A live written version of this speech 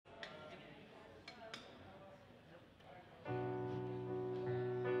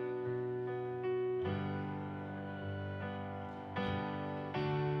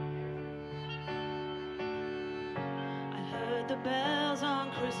bells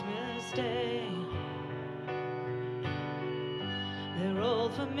on Christmas Day. Their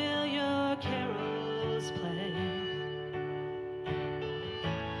old familiar carols play,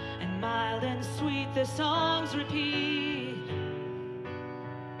 and mild and sweet their songs repeat,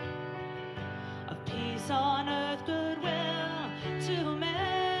 of peace on earth, goodwill to men.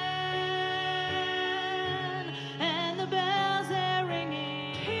 And the bells they're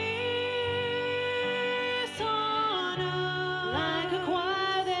ringing, peace on earth, like a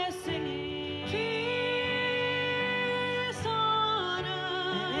choir they're singing, peace on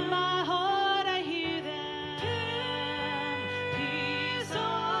earth. And in my heart I hear them, peace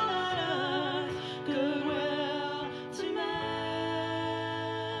on earth, goodwill to men.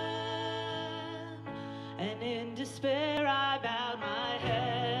 And in despair I bowed my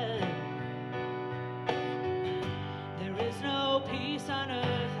head. There is no peace on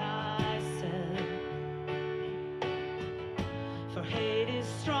earth, I said, for hate is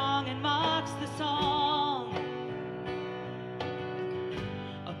strong and mocks the song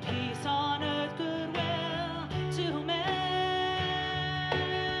of peace on earth, goodwill to men.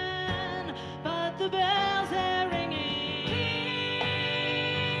 But the bells they're ringing,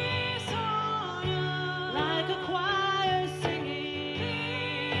 peace on earth, like a choir singing,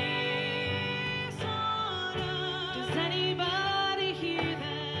 peace on earth. Does anybody hear them?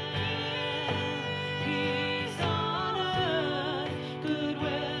 Peace on earth,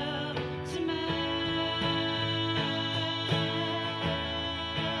 goodwill to men.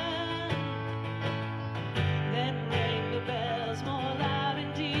 Then rang the bells more loud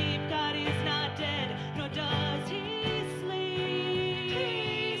and deep. God is not dead, nor does he sleep.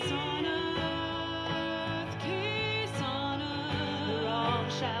 Peace on earth, peace on earth. The wrong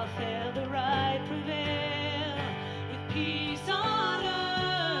shall fail, the right prevail. With peace on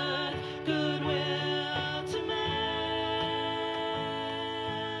earth, goodwill to men.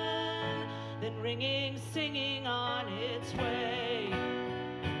 Then ringing, singing on its way.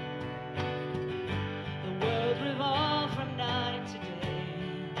 The world revolved from night to day.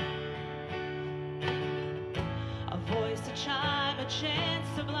 A voice, a chime, a chant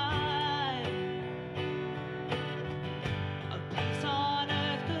sublime of peace on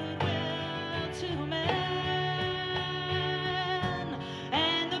earth, goodwill to men.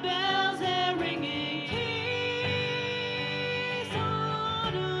 And the bells they're ringing, peace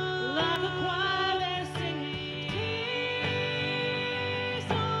on earth, like a choir they're singing,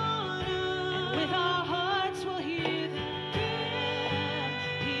 peace on earth. And with our hearts we'll hear them,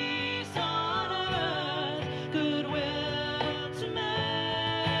 peace on earth, goodwill to men.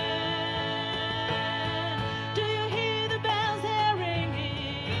 Do you hear the bells they're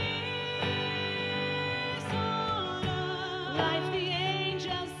ringing? Peace on earth, like the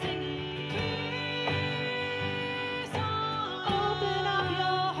angels singing, peace on earth. Open up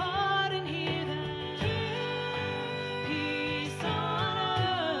your heart and hear them, peace on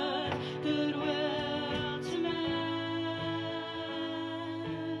earth, goodwill to men.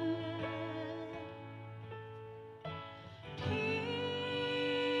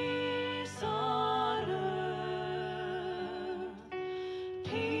 Peace on earth,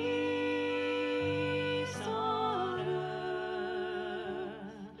 peace on earth,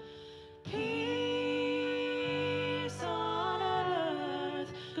 peace on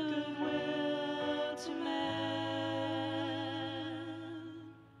earth, goodwill to men.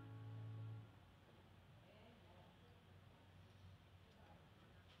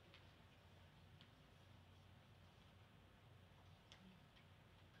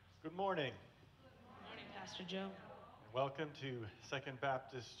 Good morning. Morning, Pastor Joe. Welcome to Second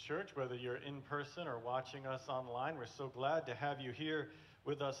Baptist Church, whether you're in person or watching us online. We're so glad to have you here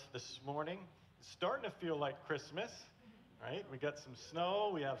with us this morning. It's starting to feel like Christmas, right? We got some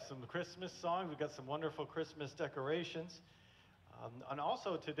snow, we have some Christmas songs, we got some wonderful Christmas decorations. And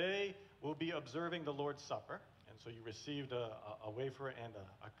also today we'll be observing the Lord's Supper. And so you received a wafer and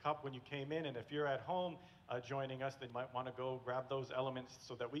a cup when you came in. And if you're at home joining us, then you might want to go grab those elements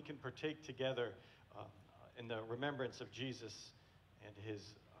so that we can partake together in the remembrance of Jesus and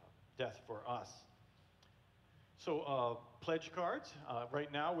his death for us. So pledge cards.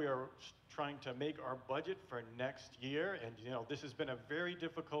 Right now we are trying to make our budget for next year. And you know, this has been a very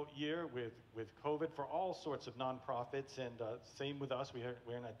difficult year with COVID for all sorts of nonprofits, and same with us.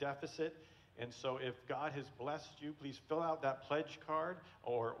 We're in a deficit. And so if God has blessed you, please fill out that pledge card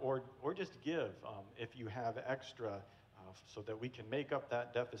or just give if you have extra so that we can make up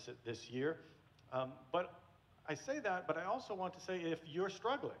that deficit this year. But I say that, but I also want to say if you're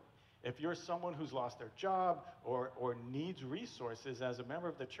struggling, If you're someone who's lost their job or needs resources, as a member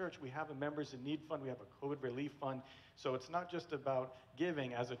of the church, we have a Members in Need Fund, we have a COVID relief fund. So it's not just about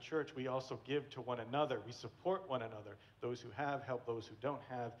giving. As a church, we also give to one another. We support one another. Those who have help those who don't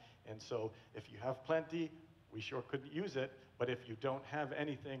have. And so if you have plenty, we sure could use it. But if you don't have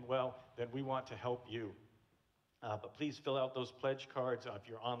anything, well, then we want to help you. But please fill out those pledge cards. If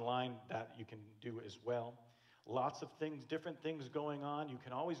you're online, that you can do as well. Lots of things, different things going on. You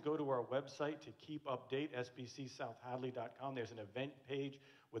can always go to our website to keep update, sbcsouthhadley.com. There's an event page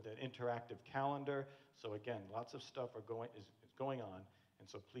with an interactive calendar. So again, lots of stuff is going on. And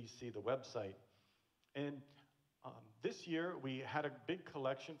so please see the website. And this year, we had a big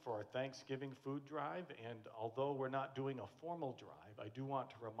collection for our Thanksgiving food drive. And although we're not doing a formal drive, I do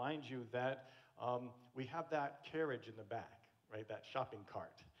want to remind you that we have that carriage in the back, right? That shopping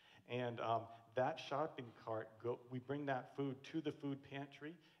cart. And that shopping cart, we bring that food to the food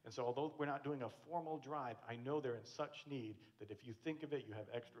pantry. And so although we're not doing a formal drive, I know they're in such need that if you think of it, you have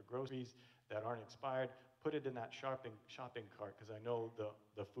extra groceries that aren't expired, put it in that shopping cart, because I know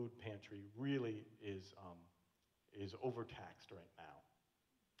the food pantry really is overtaxed right now.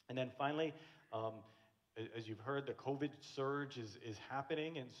 And then finally, as you've heard, the COVID surge is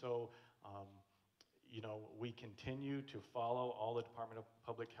happening, and so we continue to follow all the Department of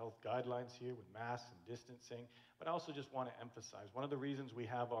Public Health guidelines here with masks and distancing. But I also just want to emphasize, one of the reasons we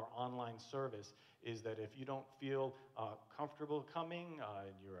have our online service is that if you don't feel comfortable coming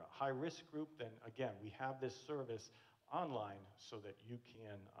and you're a high-risk group, then again, we have this service online so that you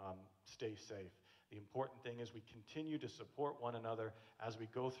can stay safe. The important thing is we continue to support one another as we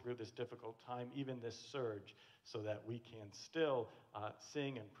go through this difficult time, even this surge, so that we can still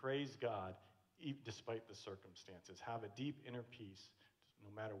sing and praise God despite the circumstances. Have a deep inner peace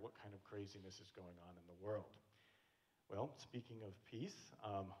no matter what kind of craziness is going on in the world. Well, speaking of peace,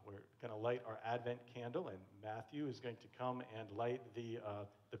 we're going to light our Advent candle, and Matthew is going to come and light the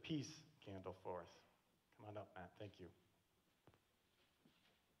peace candle for us. Come on up, Matt. Thank you.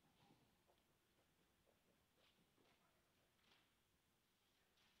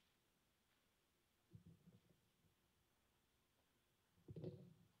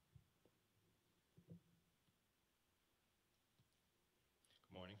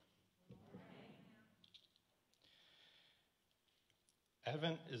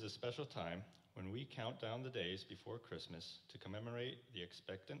 Advent is a special time when we count down the days before Christmas to commemorate the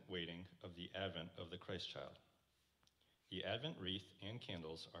expectant waiting of the advent of the Christ child. The Advent wreath and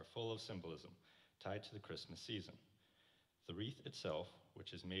candles are full of symbolism tied to the Christmas season. The wreath itself,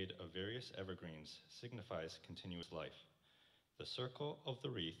 which is made of various evergreens, signifies continuous life. The circle of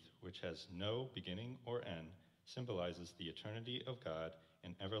the wreath, which has no beginning or end, symbolizes the eternity of God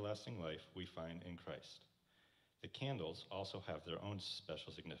and everlasting life we find in Christ. The candles also have their own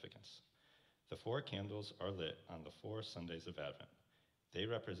special significance. The 4 candles are lit on the 4 Sundays of Advent. They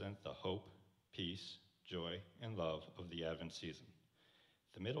represent the hope, peace, joy, and love of the Advent season.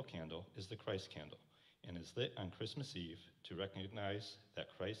 The middle candle is the Christ candle and is lit on Christmas Eve to recognize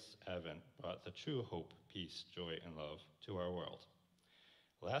that Christ's Advent brought the true hope, peace, joy, and love to our world.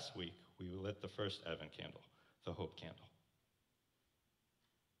 Last week, we lit the first Advent candle, the hope candle.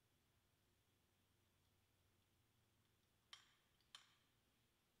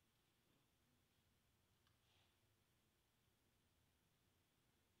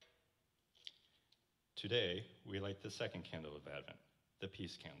 Today, we light the second candle of Advent, the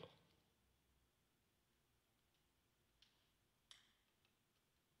peace candle.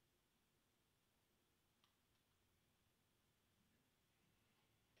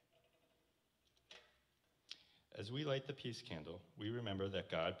 As we light the peace candle, we remember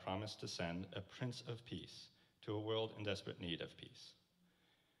that God promised to send a Prince of Peace to a world in desperate need of peace.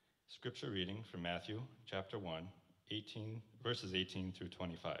 Scripture reading from Matthew chapter 1, verses 18 through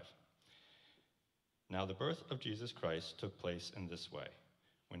 25. Now the birth of Jesus Christ took place in this way.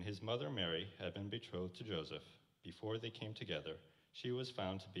 When his mother Mary had been betrothed to Joseph, before they came together, she was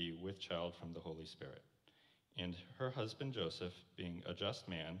found to be with child from the Holy Spirit. And her husband Joseph, being a just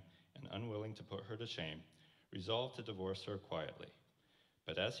man and unwilling to put her to shame, resolved to divorce her quietly.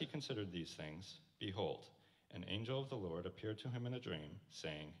 But as he considered these things, behold, an angel of the Lord appeared to him in a dream,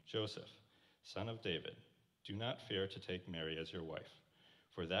 saying, Joseph, son of David, do not fear to take Mary as your wife.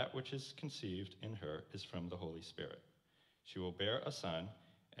 For that which is conceived in her is from the Holy Spirit. She will bear a son,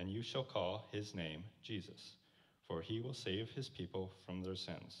 and you shall call his name Jesus, for he will save his people from their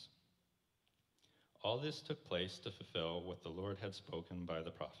sins. All this took place to fulfill what the Lord had spoken by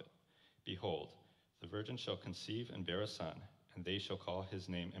the prophet. Behold, the virgin shall conceive and bear a son, and they shall call his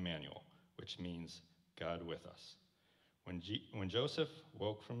name Emmanuel, which means God with us. When Joseph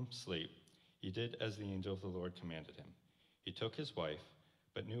woke from sleep, he did as the angel of the Lord commanded him. He took his wife,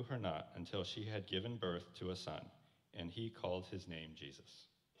 but knew her not until she had given birth to a son, and he called his name Jesus.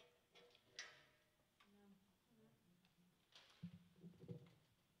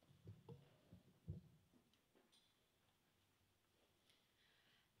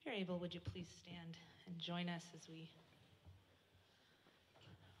 If you're able, would you please stand and join us as we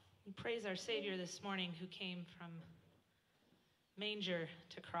praise our Savior this morning, who came from manger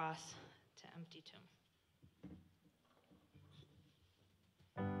to cross to empty tomb.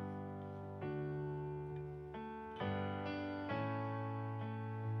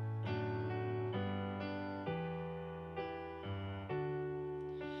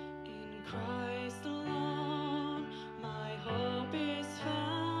 In Christ alone, my hope is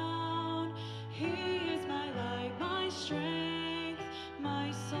found. He is my light, my strength,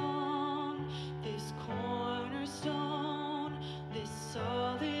 my song. This cornerstone, this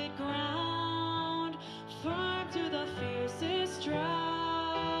solid ground, firm through the fiercest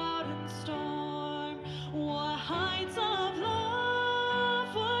drought and storm. What heights of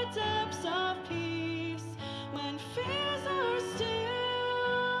love, what depths of peace, when fears are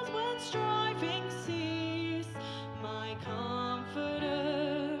stilled, when striving cease. My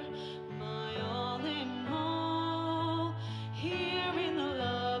comforter, my all in all, here in the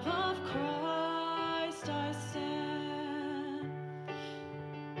love of Christ I stand.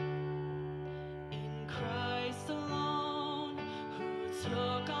 In Christ alone, who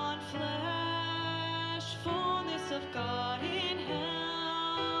took on flesh, fullness of God in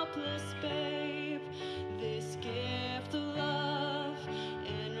helpless babe, this gift of love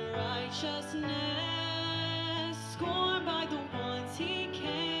and righteousness, scorned by the ones he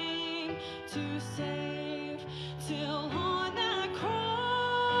came to save, till on that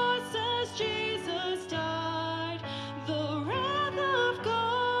cross as Jesus died, the wrath of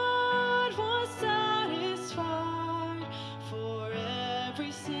God was satisfied. For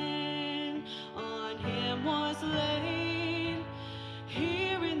every sin on him was laid.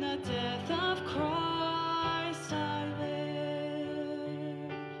 Here in the death of Christ I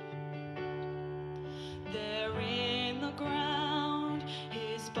live. There in the ground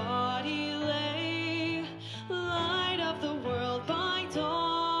his body lay, light of the world by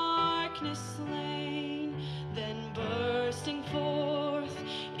darkness slain, then bursting forth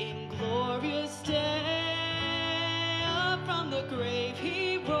in glorious day, up from the grave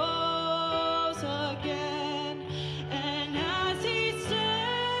he rose again. And as he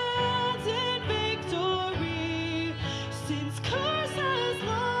stands in victory, sin's curse has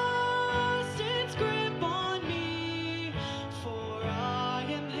lost its grip on me, for I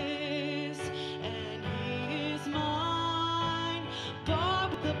am his and he is mine,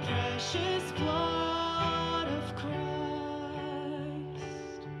 bought with the precious blood of Christ.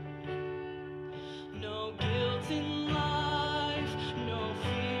 No guilt in life, no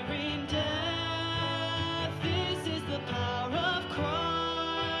fear in death. This is the power of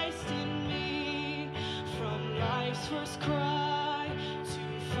Christ in me. From life's first cry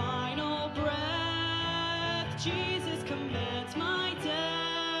to final breath, Jesus commands my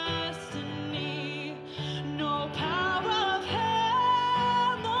destiny. No power of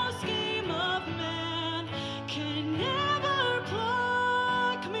hell, no scheme of man can never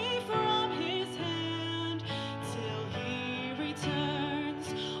pluck me from his hand, till he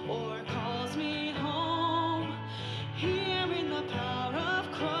returns or calls me home. Here in the power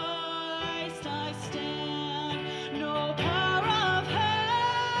of Christ I stand. No power of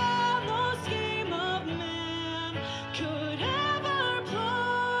hell, no scheme of man could ever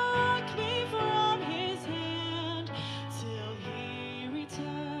pluck me from his hand, till he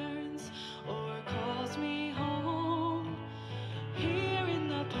returns or calls me home. Here in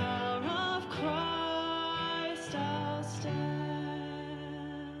the power of Christ I'll stand.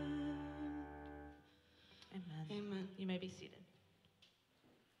 Amen. Amen. You may be seated.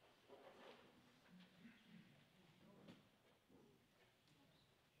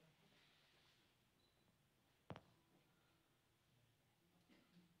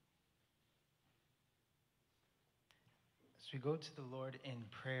 As we go to the Lord in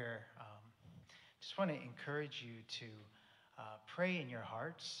prayer, just want to encourage you to pray in your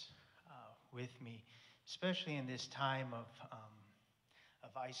hearts with me, especially in this time of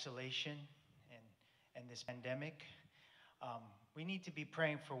isolation and this pandemic. We need to be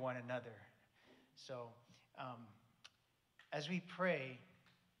praying for one another. So as we pray,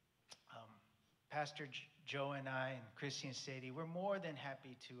 Pastor Joe and I and Christy and Sadie, we're more than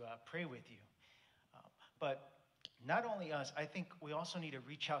happy to pray with you. But not only us, I think we also need to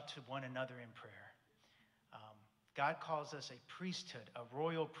reach out to one another in prayer. God calls us a priesthood, a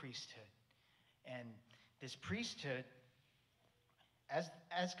royal priesthood. And this priesthood,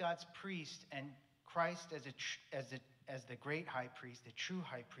 as God's priest and Christ as the great high priest, the true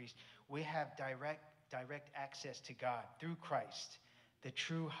high priest, we have direct access to God through Christ, the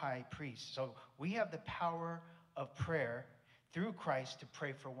true high priest. So we have the power of prayer through Christ to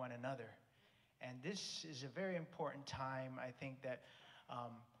pray for one another. And this is a very important time. I think that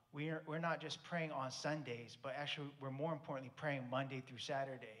we're not just praying on Sundays, but actually we're more importantly praying Monday through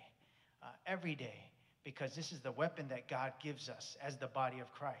Saturday, every day, because this is the weapon that God gives us as the body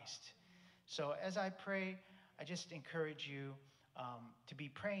of Christ. So as I pray, I just encourage you to be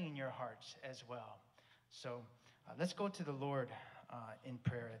praying in your hearts as well. So let's go to the Lord in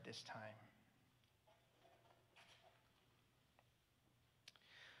prayer at this time.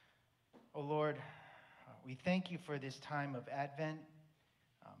 Oh Lord, we thank you for this time of Advent.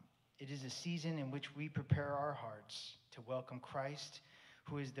 It is a season in which we prepare our hearts to welcome Christ,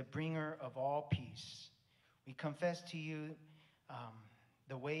 who is the bringer of all peace. We confess to you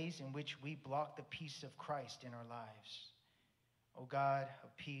the ways in which we block the peace of Christ in our lives. O God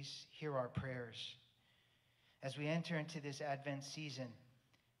of peace, hear our prayers. As we enter into this Advent season,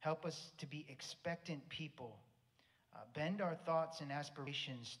 help us to be expectant people. Bend our thoughts and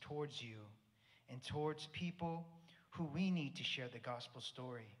aspirations towards you and towards people who we need to share the gospel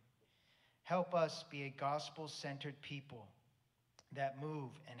story. Help us be a gospel-centered people that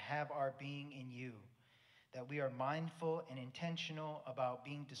move and have our being in you, that we are mindful and intentional about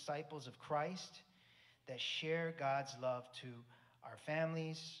being disciples of Christ, that share God's love to our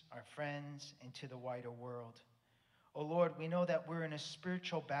families, our friends, and to the wider world. Oh Lord, we know that we're in a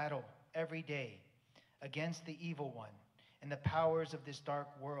spiritual battle every day against the evil one and the powers of this dark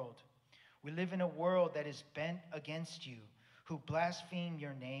world. We live in a world that is bent against you, who blaspheme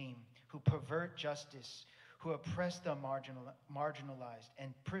your name, who pervert justice, who oppress the marginalized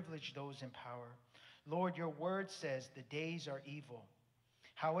and privilege those in power. Lord, your word says the days are evil.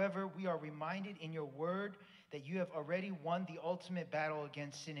 However, we are reminded in your word that you have already won the ultimate battle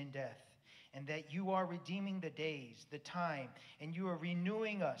against sin and death, and that you are redeeming the days, the time, and you are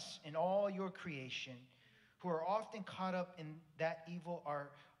renewing us in all your creation, who are often caught up in that evil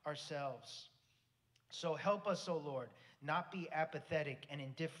ourselves. So help us, O Lord, not be apathetic and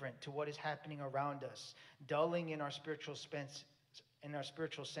indifferent to what is happening around us, dulling in our spiritual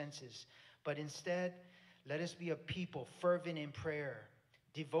senses, but instead, let us be a people fervent in prayer,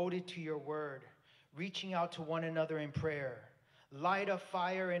 devoted to your word, reaching out to one another in prayer. Light a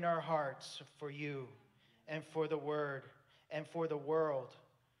fire in our hearts for you and for the word and for the world.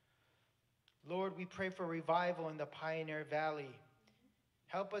 Lord, we pray for revival in the Pioneer Valley.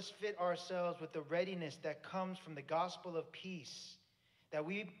 Help us fit ourselves with the readiness that comes from the gospel of peace, that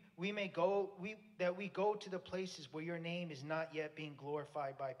we go to the places where your name is not yet being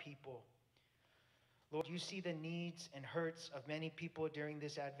glorified by people. Lord, you see the needs and hurts of many people during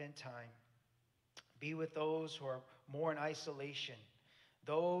this Advent time. Be with those who are more in isolation,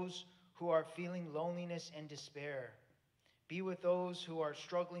 those who are feeling loneliness and despair. Be with those who are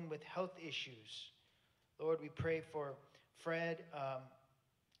struggling with health issues. Lord, we pray for Fred.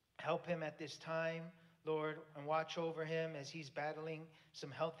 Help him at this time, Lord, and watch over him as he's battling some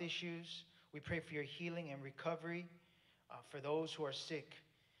health issues. We pray for your healing and recovery for those who are sick.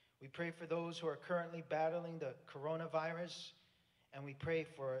 We pray for those who are currently battling the coronavirus, and we pray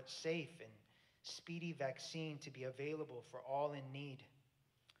for a safe and speedy vaccine to be available for all in need.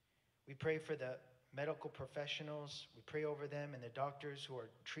 We pray for the medical professionals. We pray over them and the doctors who are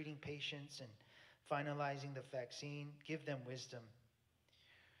treating patients and finalizing the vaccine. Give them wisdom.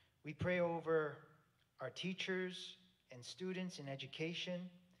 We pray over our teachers and students in education.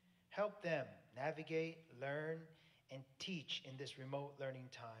 Help them navigate, learn, and teach in this remote learning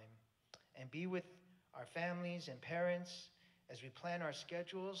time. And be with our families and parents as we plan our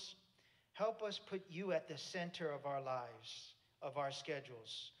schedules. Help us put you at the center of our lives, of our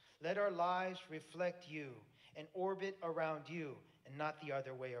schedules. Let our lives reflect you and orbit around you and not the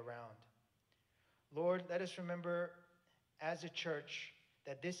other way around. Lord, let us remember as a church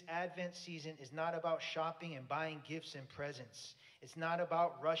that this Advent season is not about shopping and buying gifts and presents. It's not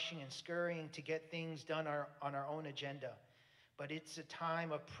about rushing and scurrying to get things done on our own agenda, but it's a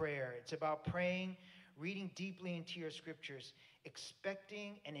time of prayer. It's about praying, reading deeply into your scriptures,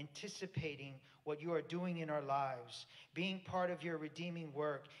 expecting and anticipating what you are doing in our lives, being part of your redeeming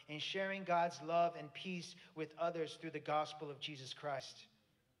work, and sharing God's love and peace with others through the gospel of Jesus Christ.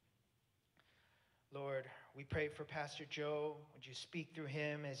 Lord, we pray for Pastor Joe. Would you speak through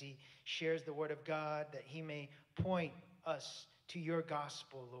him as he shares the word of God, that he may point us to your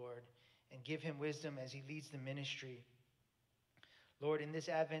gospel, Lord, and give him wisdom as he leads the ministry. Lord, in this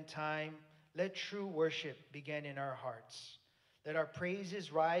Advent time, let true worship begin in our hearts. Let our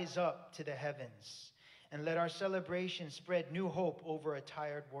praises rise up to the heavens, and let our celebration spread new hope over a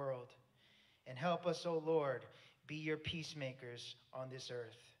tired world. And help us, O Lord, be your peacemakers on this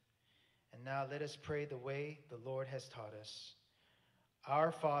earth. And now let us pray the way the Lord has taught us.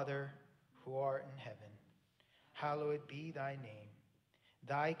 Our Father, who art in heaven, hallowed be thy name.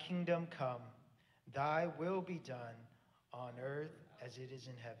 Thy kingdom come, thy will be done on earth as it is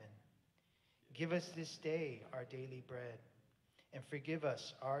in heaven. Give us this day our daily bread, and forgive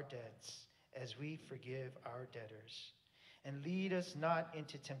us our debts as we forgive our debtors. And lead us not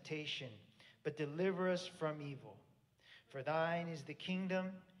into temptation, but deliver us from evil. For thine is the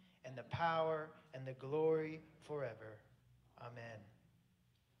kingdom, and the power, and the glory forever. Amen.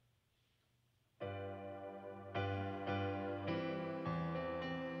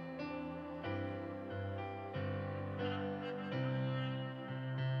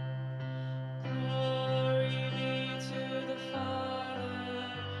 Glory be to the Father,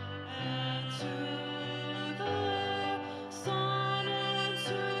 and to the Son, and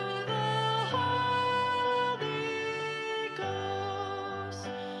to the Holy Ghost,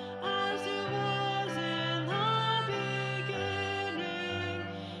 as it was in the beginning,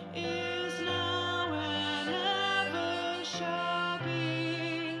 is now, and ever shall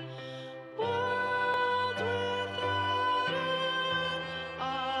be, world without end.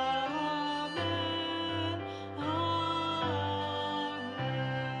 Amen. Amen.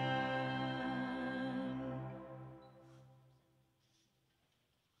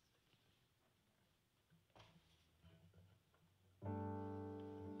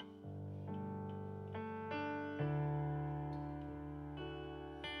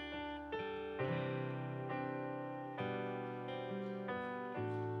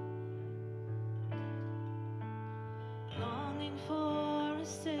 Longing for a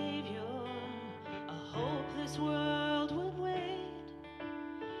Savior, a hope this world would wait.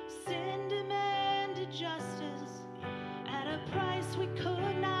 Sin demanded justice at a price we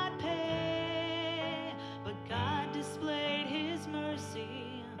could not pay. But God displayed his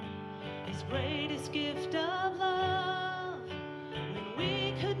mercy, his greatest gift of love. When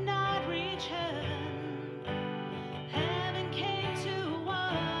we could not reach heaven, heaven came to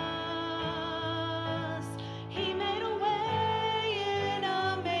us. He made a way in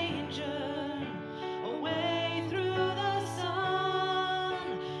a manger, a way through the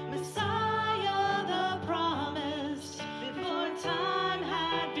sun. Messiah, the promised, before time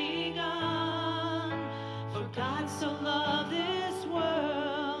had begun. For God so loved this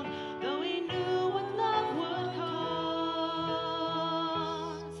world, though he knew what love would cost.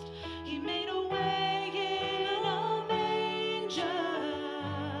 He made a way in a manger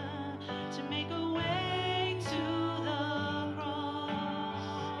to make a way to the cross.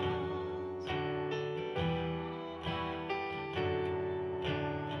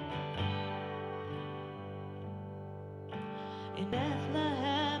 In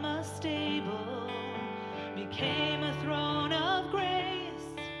Bethlehem, a stable became a throne of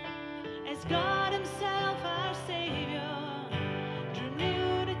grace, as God himself, our Savior, drew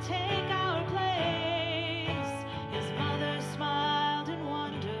near to take our place. His mother smiled in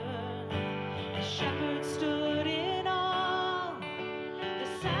wonder as shepherds stood in awe. The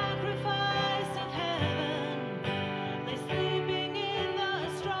sacrifice of heaven lay sleeping in the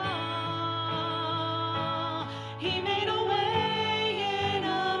straw. He made a way in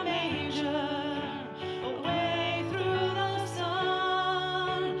a manger, a way through the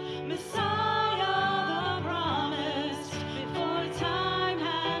sun. Messiah, the promised, before time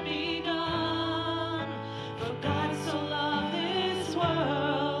had begun. For God so loved this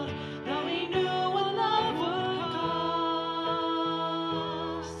world, though he knew what love would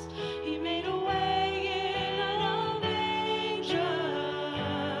cost. He made a way in a manger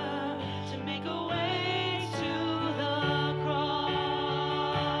to make a way to the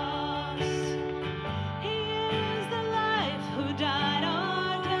cross. He is the life who died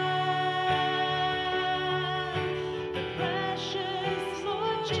our death, the precious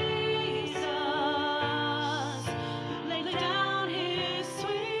Lord Jesus, laid down his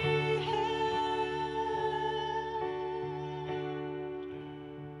sweet head.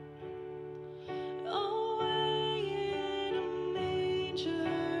 Away in a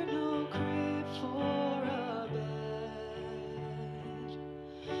manger, no crib for a bed.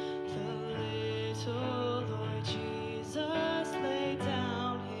 The little Lord Jesus laid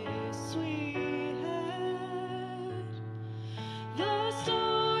down his sweet head. The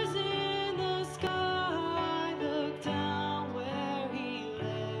stars in the sky looked down where he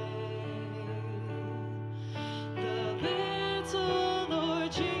lay.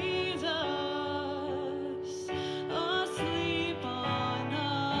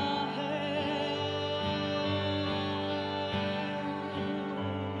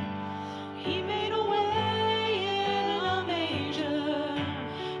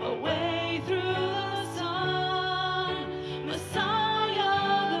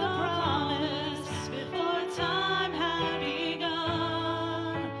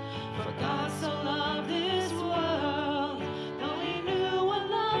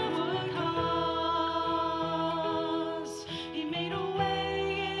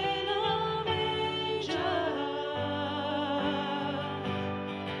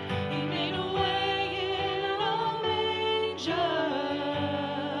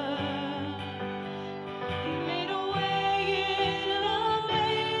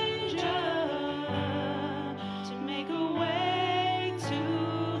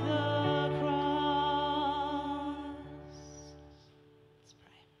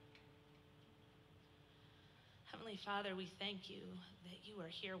 Father, we thank you that you are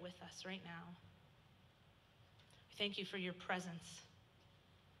here with us right now. We thank you for your presence.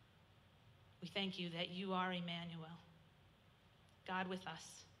 We thank you that you are Emmanuel, God with us,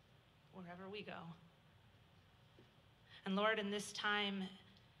 wherever we go. And Lord, in this time,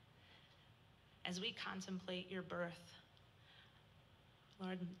 as we contemplate your birth,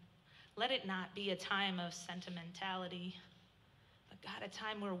 Lord, let it not be a time of sentimentality, but God, a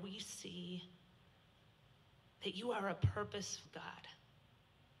time where we see that you are a purposeful God.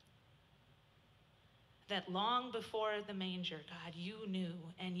 That long before the manger, God, you knew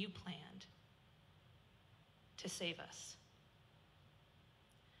and you planned to save us.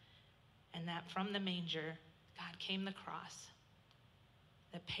 And that from the manger, God, came the cross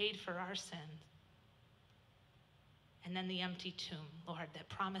that paid for our sins. And then the empty tomb, Lord, that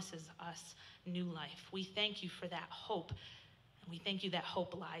promises us new life. We thank you for that hope. And we thank you that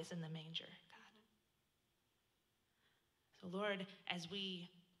hope lies in the manger, God. So, Lord, as we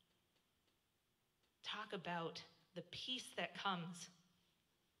talk about the peace that comes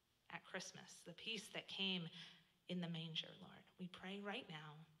at Christmas, the peace that came in the manger, Lord, we pray right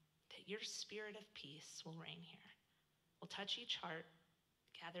now that your spirit of peace will reign here. Will touch each heart,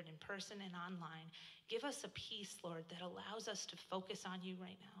 gathered in person and online. Give us a peace, Lord, that allows us to focus on you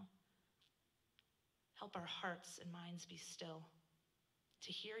right now. Help our hearts and minds be still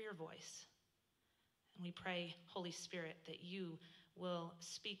to hear your voice. And we pray, Holy Spirit, that you will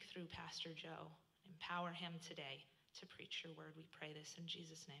speak through Pastor Joe. Empower him today to preach your word. We pray this in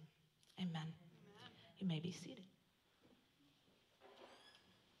Jesus' name. Amen. Amen. You may be seated.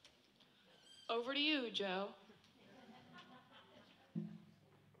 Over to you, Joe.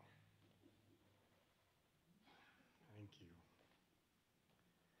 Thank you.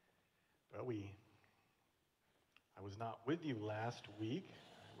 Well, I was not with you last week.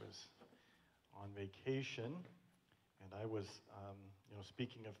 I was on vacation, and I was,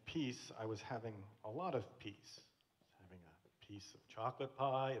 speaking of peace, I was having a lot of peace. I was having a piece of chocolate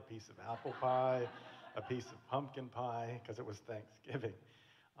pie, a piece of apple pie, a piece of pumpkin pie, because it was Thanksgiving.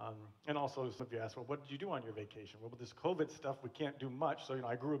 And also, some of you asked, well, what did you do on your vacation? Well, with this COVID stuff, we can't do much, so,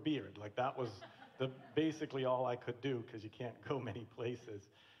 I grew a beard. Like, that was basically all I could do, because you can't go many places.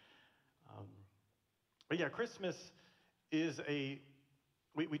 But yeah, Christmas is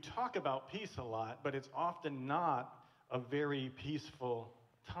we talk about peace a lot, but it's often not a very peaceful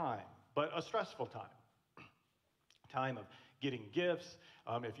time, but a stressful time. Time of getting gifts.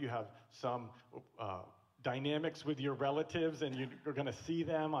 If you have some dynamics with your relatives and you're going to see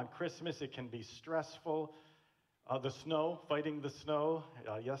them on Christmas, it can be stressful. The snow, fighting the snow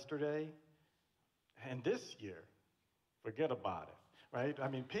yesterday. And this year, forget about it, right? I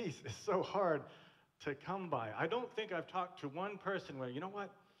mean, peace is so hard to come by. I don't think I've talked to one person where, you know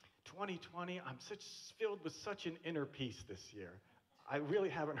what, 2020, I'm filled with such an inner peace this year. I really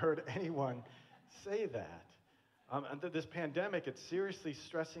haven't heard anyone say that. And this pandemic, it's seriously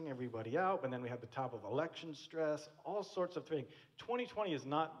stressing everybody out, and then we have the top of election stress, all sorts of things. 2020 has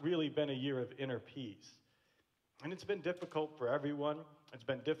not really been a year of inner peace. And it's been difficult for everyone. It's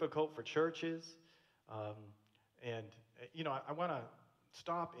been difficult for churches. I want to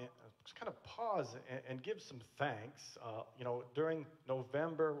stop and just kind of pause and give some thanks. During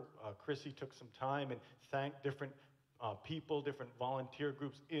November, Chrissy took some time and thanked different people, different volunteer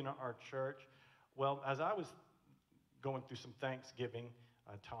groups in our church. Well, as I was going through some Thanksgiving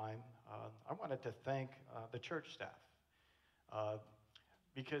time, I wanted to thank the church staff.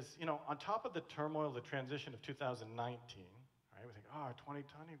 Because, on top of the turmoil, the transition of 2019, right, we think, 2020,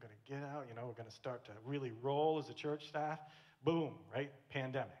 we're going to get out, we're going to start to really roll as a church staff. Boom, right?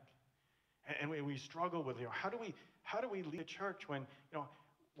 Pandemic. And we struggle with, how do we lead a church when,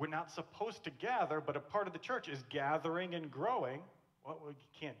 we're not supposed to gather, but a part of the church is gathering and growing? Well, we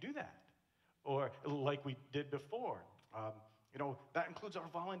can't do that. Or like we did before. That includes our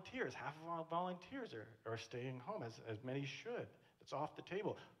volunteers. Half of our volunteers are staying home, as many should. It's off the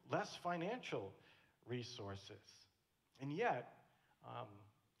table. Less financial resources. And yet,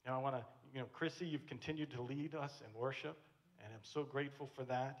 I want to, Chrissy, you've continued to lead us in worship, and I'm so grateful for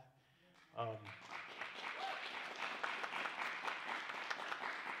that.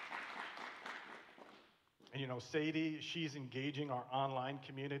 And Sadie, she's engaging our online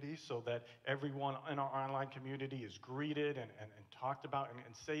community so that everyone in our online community is greeted and talked about.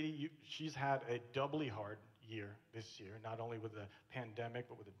 And Sadie, she's had a doubly hard year this year, not only with the pandemic,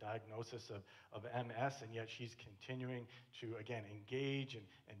 but with the diagnosis of MS, and yet she's continuing to, again, engage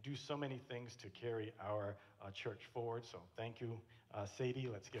and do so many things to carry our church forward. So thank you, Sadie.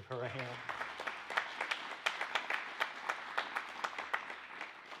 Let's give her a hand.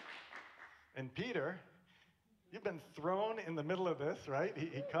 And Peter, You've been thrown in the middle of this, right?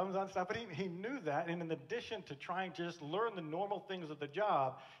 He comes on stuff, but he knew that. And in addition to trying to just learn the normal things of the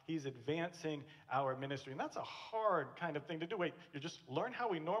job, he's advancing our ministry. And that's a hard kind of thing to do. Wait, you just learn how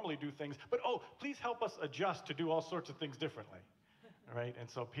we normally do things, but oh, please help us adjust to do all sorts of things differently. All right? And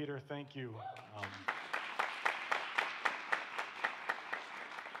so, Peter, thank you.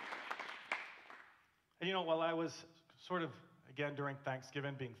 And while I was sort of, again, during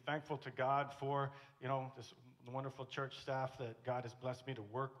Thanksgiving, being thankful to God for, this wonderful church staff that God has blessed me to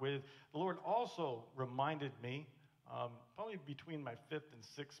work with, the Lord also reminded me, probably between my fifth and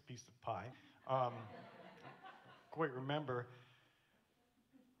sixth piece of pie, quite remember,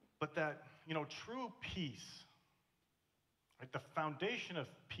 but that, true peace, like the foundation of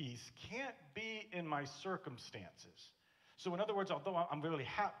peace, can't be in my circumstances. So in other words, although I'm really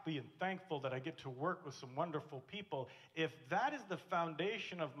happy and thankful that I get to work with some wonderful people, if that is the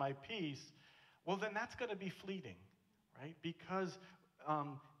foundation of my peace, well, then that's going to be fleeting, right? Because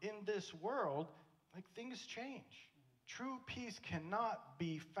in this world, things change. True peace cannot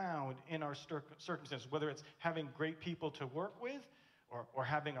be found in our circumstances, whether it's having great people to work with, or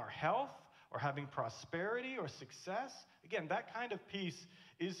having our health, or having prosperity or success. Again, that kind of peace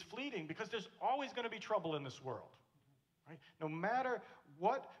is fleeting because there's always going to be trouble in this world. Right? No matter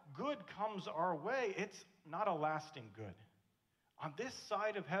what good comes our way, it's not a lasting good. On this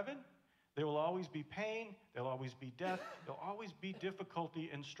side of heaven, there will always be pain, there'll always be death, there'll always be difficulty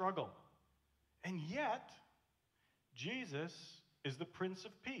and struggle. And yet, Jesus is the Prince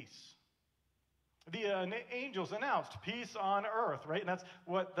of Peace. The angels announced peace on earth, right? And that's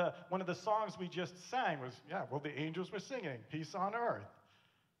what one of the songs we just sang was, the angels were singing, peace on earth.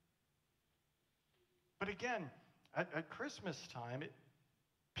 But again, at Christmas time,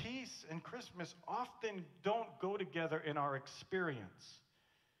 peace and Christmas often don't go together in our experience.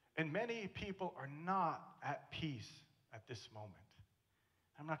 And many people are not at peace at this moment.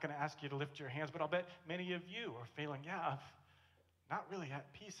 I'm not going to ask you to lift your hands, but I'll bet many of you are feeling, not really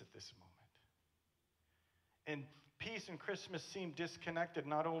at peace at this moment. And peace and Christmas seem disconnected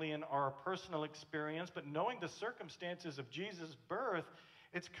not only in our personal experience, but knowing the circumstances of Jesus' birth,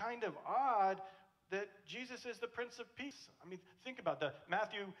 it's kind of odd that Jesus is the Prince of Peace. I mean, think about that.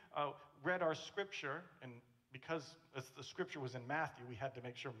 Matthew read our scripture, and because the scripture was in Matthew, we had to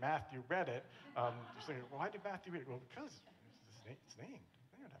make sure Matthew read it. Why did Matthew read it? Well, because it's named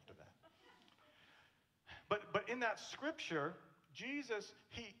after that. But in that scripture, Jesus,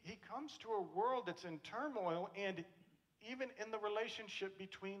 he comes to a world that's in turmoil, and even in the relationship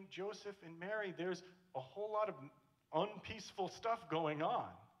between Joseph and Mary, there's a whole lot of unpeaceful stuff going on,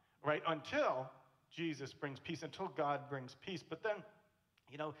 right? Until Jesus brings peace, until God brings peace. But then,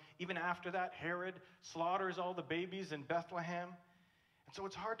 even after that, Herod slaughters all the babies in Bethlehem. And so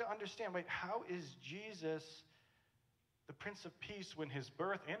it's hard to understand, how is Jesus the Prince of Peace when his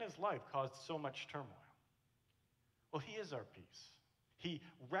birth and his life caused so much turmoil? Well, he is our peace. He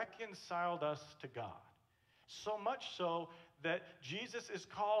reconciled us to God. So much so that Jesus is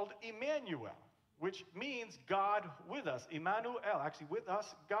called Emmanuel, which means God with us. Emmanuel, actually with us,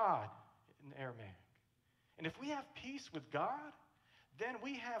 God in Aramaic. And if we have peace with God, then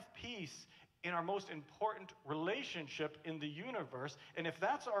we have peace in our most important relationship in the universe. And if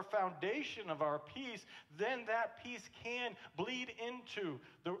that's our foundation of our peace, then that peace can bleed into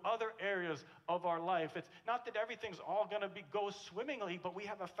the other areas of our life. It's not that everything's all going to go swimmingly, but we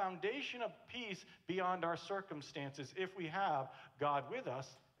have a foundation of peace beyond our circumstances if we have God with us.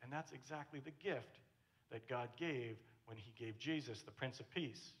 And that's exactly the gift that God gave when he gave Jesus, the Prince of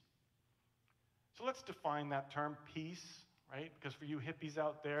Peace. So let's define that term, peace, right? Because for you hippies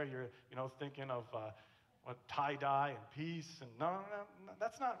out there, you're thinking of what tie-dye and peace. And no,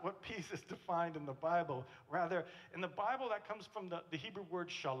 that's not what peace is defined in the Bible. Rather, in the Bible, that comes from the Hebrew word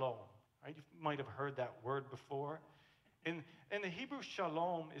shalom, right? You might have heard that word before. And the Hebrew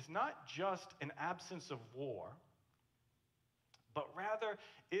shalom is not just an absence of war, but rather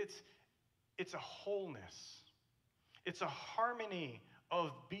it's a wholeness. It's a harmony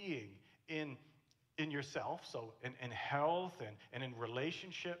of being in yourself, so in health and in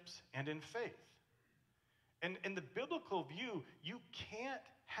relationships and in faith. And in the biblical view, you can't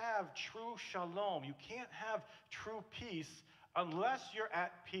have true shalom, you can't have true peace unless you're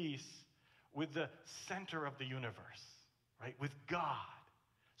at peace with the center of the universe, right? With God.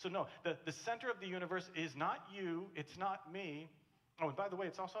 So no, the center of the universe is not you, it's not me. Oh, and by the way,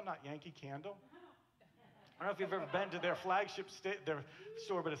 it's also not Yankee Candle. I don't know if you've ever been to their flagship their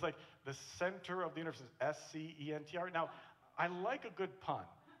store, but it's like the center of the universe is S-C-E-N-T-R. Now, I like a good pun,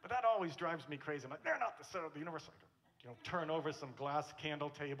 but that always drives me crazy. I'm like, they're not the center of the universe. I turn over some glass candle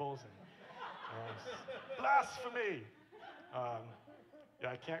tables. Blasphemy! Yeah,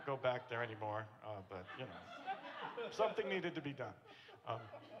 I can't go back there anymore, but, something needed to be done.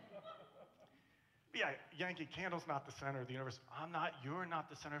 Yeah, Yankee Candle's not the center of the universe. I'm not, you're not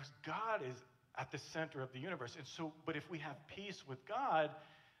the center of the universe. God is at the center of the universe. And so, but if we have peace with God,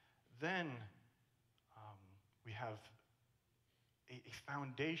 then we have a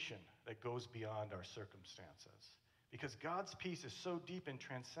foundation that goes beyond our circumstances. Because God's peace is so deep and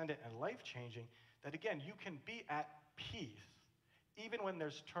transcendent and life-changing that, again, you can be at peace even when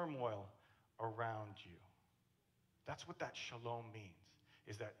there's turmoil around you. That's what that shalom means,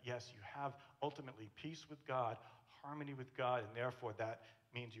 is that, yes, you have ultimately peace with God, harmony with God, and therefore that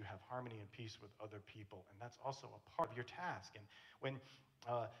means you have harmony and peace with other people. And that's also a part of your task. And when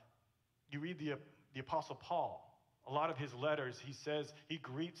you read the Apostle Paul, a lot of his letters, he says, he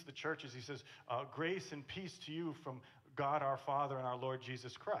greets the churches. He says, grace and peace to you from God our Father and our Lord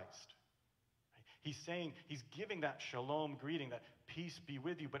Jesus Christ. He's saying, he's giving that shalom greeting, that peace be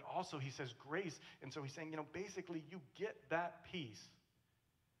with you, but also he says grace. And so he's saying, basically you get that peace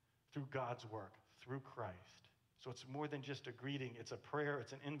through God's work, through Christ. So it's more than just a greeting. It's a prayer.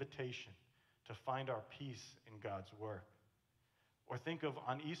 It's an invitation to find our peace in God's work. Or think of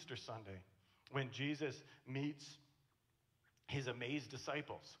on Easter Sunday when Jesus meets his amazed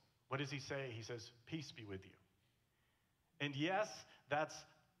disciples. What does he say? He says, peace be with you. And yes, that's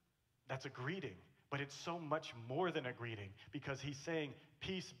a greeting, but it's so much more than a greeting because he's saying,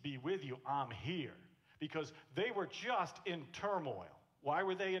 peace be with you, I'm here. Because they were just in turmoil. Why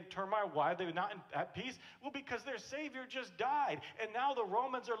were they in turmoil? Why are they not at peace? Well, because their Savior just died, and now the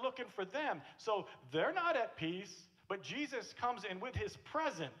Romans are looking for them. So they're not at peace, but Jesus comes in with his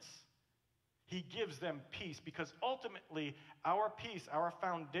presence. He gives them peace because ultimately our peace, our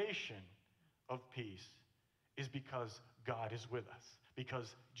foundation of peace is because God is with us,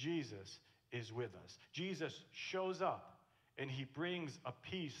 because Jesus is with us. Jesus shows up and he brings a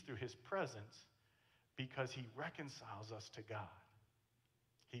peace through his presence because he reconciles us to God.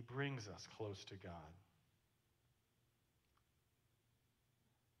 He brings us close to God.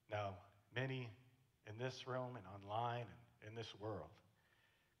 Now, many in this room and online and in this world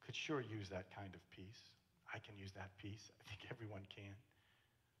could sure use that kind of peace. I can use that peace. I think everyone can.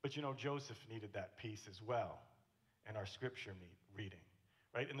 But Joseph needed that peace as well in our scripture reading,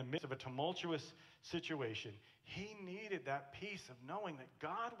 right? In the midst of a tumultuous situation, he needed that peace of knowing that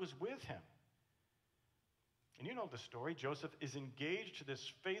God was with him. And you know the story. Joseph is engaged to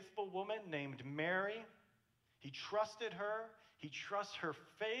this faithful woman named Mary. He trusted her. He trusts her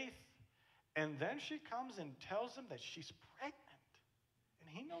faith. And then she comes and tells him that she's pregnant. And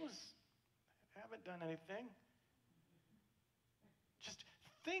he knows, I haven't done anything. Just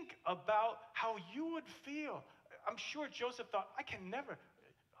think about how you would feel. I'm sure Joseph thought,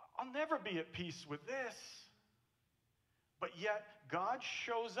 I'll never be at peace with this. But yet, God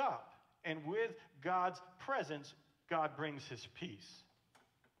shows up. And with God's presence, God brings his peace.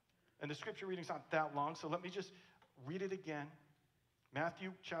 And the scripture reading's not that long, so let me just read it again.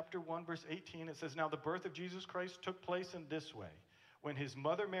 Matthew chapter 1, verse 18, it says, now the birth of Jesus Christ took place in this way. When his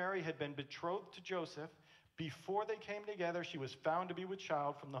mother Mary had been betrothed to Joseph, before they came together, she was found to be with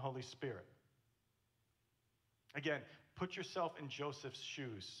child from the Holy Spirit. Again, put yourself in Joseph's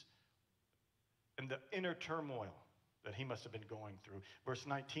shoes and the inner turmoil that he must have been going through. Verse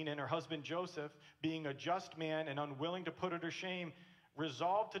 19, and her husband Joseph, being a just man and unwilling to put her to shame,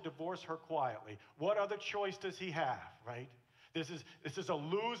 resolved to divorce her quietly. What other choice does he have, right? This is a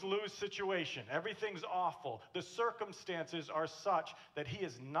lose-lose situation. Everything's awful. The circumstances are such that he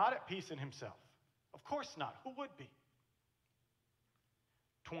is not at peace in himself. Of course not. Who would be?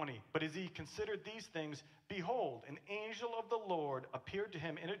 20, but as he considered these things, behold, an angel of the Lord appeared to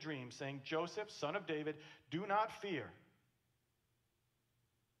him in a dream, saying, Joseph, son of David, do not fear.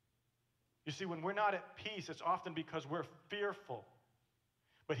 You see, when we're not at peace, it's often because we're fearful.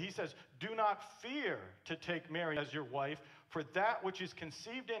 But he says, do not fear to take Mary as your wife, for that which is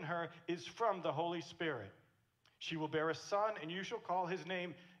conceived in her is from the Holy Spirit. She will bear a son, and you shall call his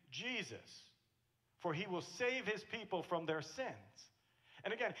name Jesus, for he will save his people from their sins.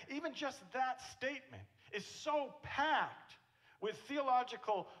 And again, even just that statement is so packed with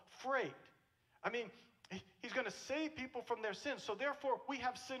theological freight. I mean, he's going to save people from their sins. So therefore, we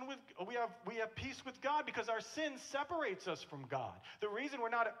have peace with God because our sin separates us from God. The reason we're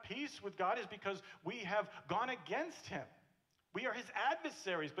not at peace with God is because we have gone against him. We are his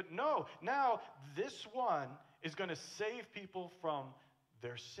adversaries. But no, now this one is going to save people from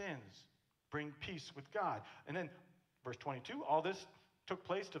their sins, bring peace with God. And then verse 22, all this took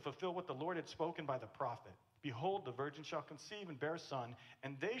place to fulfill what the Lord had spoken by the prophet. Behold, the virgin shall conceive and bear a son,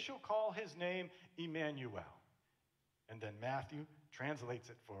 and they shall call his name Emmanuel. And then Matthew translates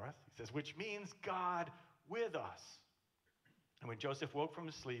it for us. He says, which means God with us. And when Joseph woke from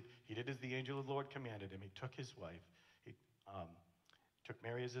his sleep, he did as the angel of the Lord commanded him. He took his wife, took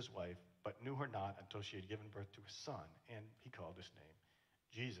Mary as his wife, but knew her not until she had given birth to a son, and he called his name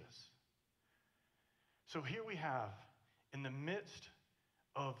Jesus. So here we have, in the midst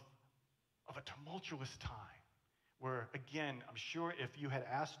of a tumultuous time, where, again, I'm sure if you had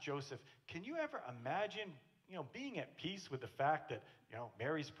asked Joseph, can you ever imagine, being at peace with the fact that,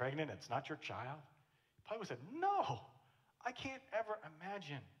 Mary's pregnant, it's not your child? He probably would have said, no, I can't ever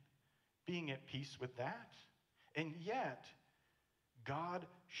imagine being at peace with that. And yet, God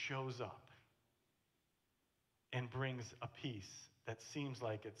shows up and brings a peace that seems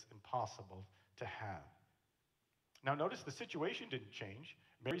like it's impossible to have. Now, notice the situation didn't change.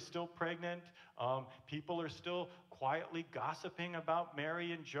 Mary's still pregnant. People are still quietly gossiping about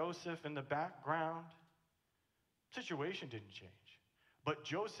Mary and Joseph in the background. Situation didn't change. But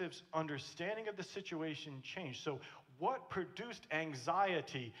Joseph's understanding of the situation changed. So what produced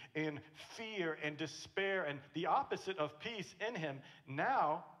anxiety and fear and despair and the opposite of peace in him,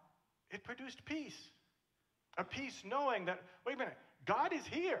 now it produced peace. A peace knowing that, wait a minute, God is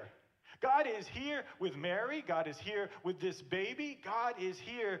here. God is here with Mary. God is here with this baby. God is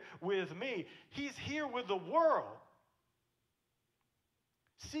here with me. He's here with the world,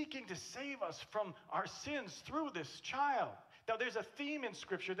 seeking to save us from our sins through this child. Now, there's a theme in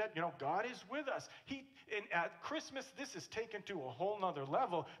Scripture that, God is with us. At Christmas, this is taken to a whole nother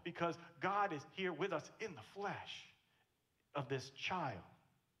level because God is here with us in the flesh of this child.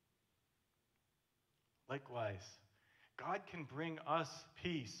 Likewise, God can bring us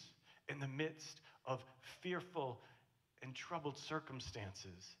peace in the midst of fearful and troubled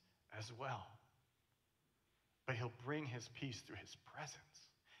circumstances as well. But he'll bring his peace through his presence.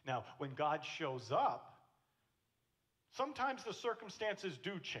 Now, when God shows up, sometimes the circumstances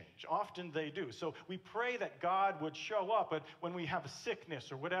do change. Often they do. So we pray that God would show up but when we have a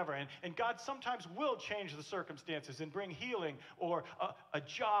sickness or whatever. And God sometimes will change the circumstances and bring healing or a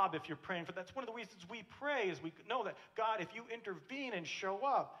job if you're praying for that. That's one of the reasons we pray is we know that, God, if you intervene and show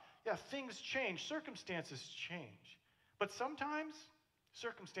up, things change. Circumstances change. But sometimes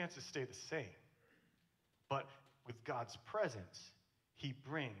circumstances stay the same. But with God's presence, he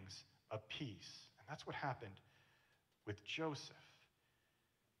brings a peace. And that's what happened with Joseph,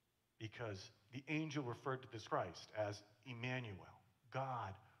 because the angel referred to this Christ as Emmanuel,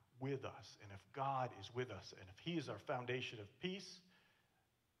 God with us. And if God is with us, and if he is our foundation of peace,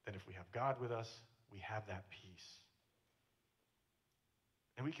 then if we have God with us, we have that peace.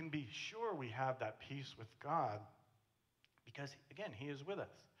 And we can be sure we have that peace with God because, again, he is with us.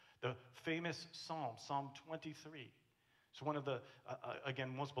 The famous Psalm, Psalm 23. It's one of the,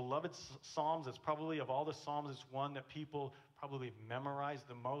 most beloved Psalms. It's probably, of all the Psalms, it's one that people probably memorize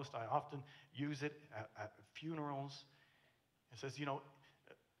the most. I often use it at funerals. It says,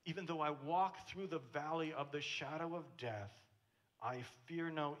 even though I walk through the valley of the shadow of death, I fear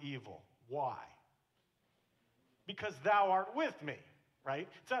no evil. Why? Because thou art with me, right?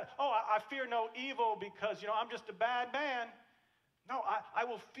 It's not, I fear no evil because, I'm just a bad man. No, I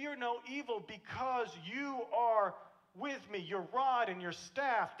will fear no evil because you are with me. Your rod and your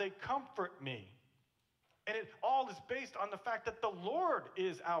staff, they comfort me. And it all is based on the fact that the Lord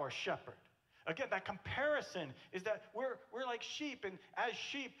is our shepherd. Again, that comparison is that we're like sheep, and as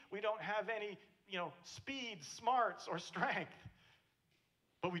sheep, we don't have any, speed, smarts, or strength.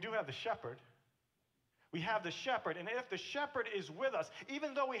 But we do have the shepherd. We have the shepherd, and if the shepherd is with us,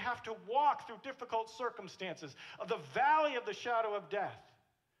 even though we have to walk through difficult circumstances of the valley of the shadow of death,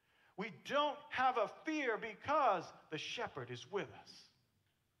 we don't have a fear because the shepherd is with us.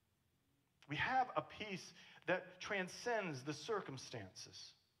 We have a peace that transcends the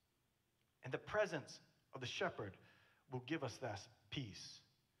circumstances. And the presence of the shepherd will give us that peace.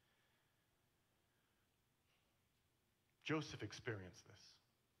 Joseph experienced this.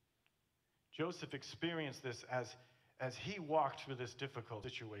 Joseph experienced this as he walked through this difficult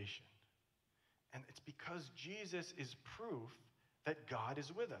situation. And it's because Jesus is proof that God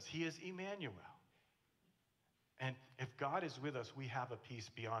is with us. He is Emmanuel. And if God is with us, we have a peace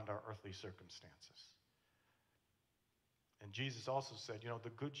beyond our earthly circumstances. And Jesus also said, the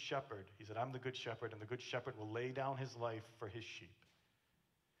good shepherd, he said, I'm the good shepherd, and the good shepherd will lay down his life for his sheep.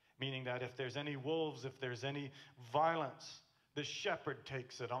 Meaning that if there's any wolves, if there's any violence, the shepherd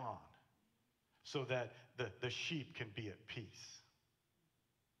takes it on so that the sheep can be at peace.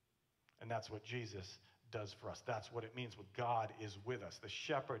 And that's what Jesus does for us. That's what it means when God is with us. The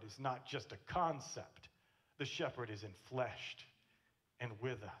shepherd is not just a concept. The shepherd is enfleshed and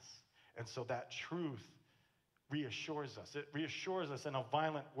with us. And so that truth reassures us. It reassures us in a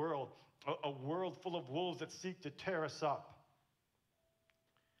violent world, a world full of wolves that seek to tear us up.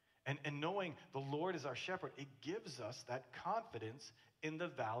 And knowing the Lord is our shepherd, it gives us that confidence in the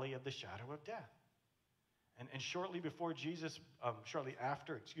valley of the shadow of death. And shortly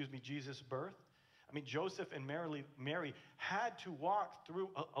after Jesus' birth, Joseph and Mary had to walk through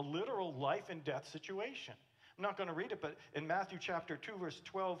a literal life and death situation. I'm not going to read it, but in Matthew chapter 2, verse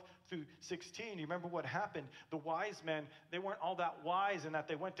 12 through 16, you remember what happened? The wise men, they weren't all that wise in that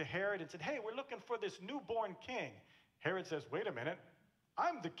they went to Herod and said, hey, we're looking for this newborn king. Herod says, wait a minute,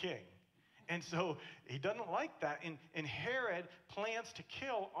 I'm the king. And so he doesn't like that. And Herod plans to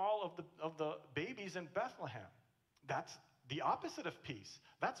kill all of the babies in Bethlehem. That's the opposite of peace.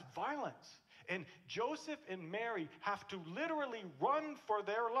 That's violence. And Joseph and Mary have to literally run for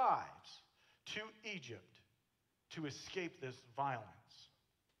their lives to Egypt to escape this violence.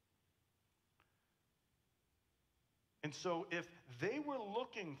 And so if they were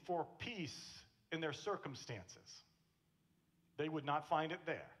looking for peace in their circumstances, they would not find it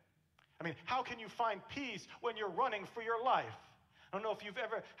there. How can you find peace when you're running for your life? I don't know if you've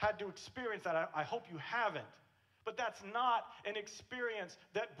ever had to experience that. I hope you haven't. But that's not an experience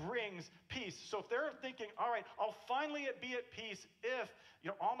that brings peace. So if they're thinking, all right, I'll finally be at peace if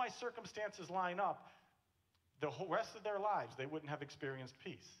all my circumstances line up, the whole rest of their lives, they wouldn't have experienced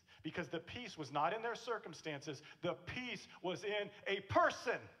peace. Because the peace was not in their circumstances. The peace was in a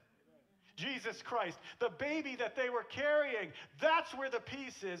person. Jesus Christ, the baby that they were carrying. That's where the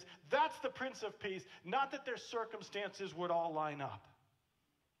peace is. That's the Prince of Peace. Not that their circumstances would all line up.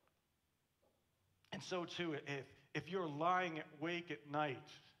 And so too, if you're lying awake at night,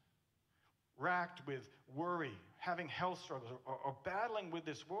 racked with worry, having health struggles, or battling with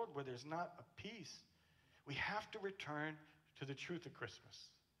this world where there's not a peace, we have to return to the truth of Christmas,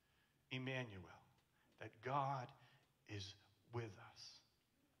 Emmanuel, that God is with us.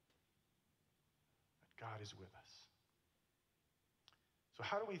 That God is with us. So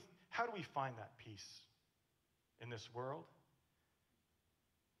how do we find that peace in this world?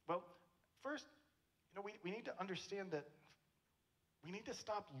 Well, first, we need to understand that we need to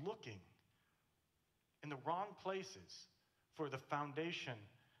stop looking in the wrong places for the foundation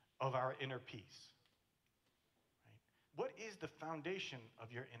of our inner peace. What is the foundation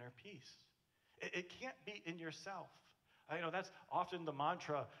of your inner peace? It can't be in yourself. That's often the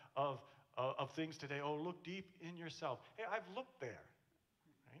mantra of things today. Oh, look deep in yourself. Hey, I've looked there.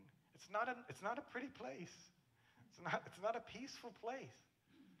 Right? It's not a pretty place. It's not a peaceful place.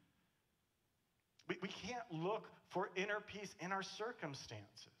 We can't look for inner peace in our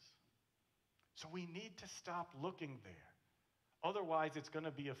circumstances. So we need to stop looking there. Otherwise, it's going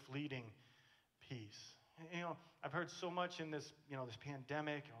to be a fleeting peace. I've heard so much in this, this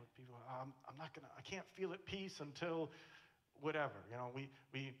pandemic. People, I can't feel at peace until whatever.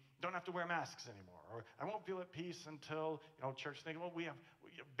 We don't have to wear masks anymore, or I won't feel at peace until church thing. Well, we have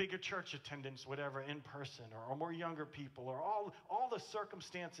bigger church attendance, whatever, in person, or more younger people, or all the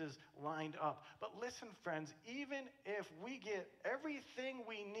circumstances lined up. But listen, friends, even if we get everything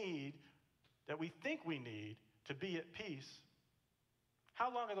we need, that we think we need to be at peace,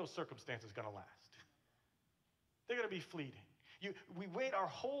 how long are those circumstances going to last? They're going to be fleeting. We wait our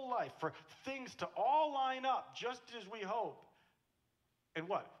whole life for things to all line up just as we hope. And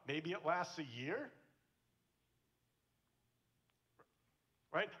what? Maybe it lasts a year?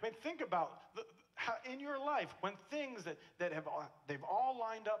 Right? Think about how in your life, when things they've all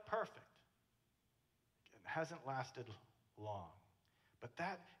lined up perfect, it hasn't lasted long. But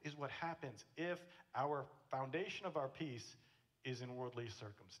that is what happens if our foundation of our peace is in worldly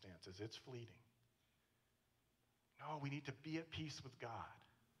circumstances. It's fleeting. No, we need to be at peace with God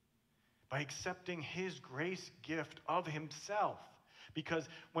by accepting his grace gift of himself. Because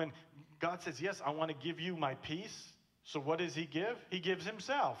when God says, yes, I want to give you my peace, so what does he give? He gives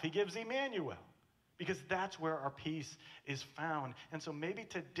himself. He gives Emmanuel. Because that's where our peace is found. And so maybe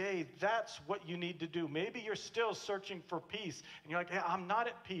today, that's what you need to do. Maybe you're still searching for peace. And you're like, hey, I'm not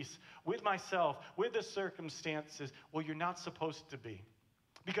at peace with myself, with the circumstances. Well, you're not supposed to be.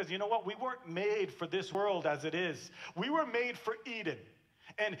 Because you know what? We weren't made for this world as it is. We were made for Eden.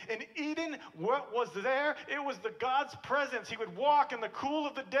 And in Eden, what was there? It was the God's presence. He would walk in the cool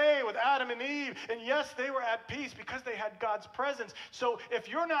of the day with Adam and Eve. And yes, they were at peace because they had God's presence. So if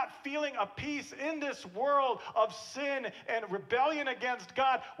you're not feeling a peace in this world of sin and rebellion against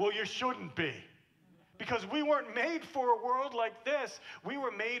God, well, you shouldn't be. Because we weren't made for a world like this. We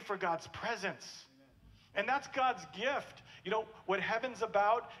were made for God's presence. And that's God's gift. You know, what heaven's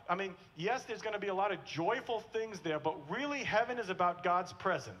about, I mean, yes, there's going to be a lot of joyful things there, but really heaven is about God's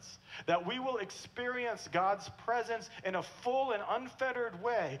presence. That we will experience God's presence in a full and unfettered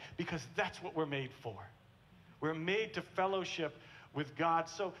way because that's what we're made for. We're made to fellowship with God.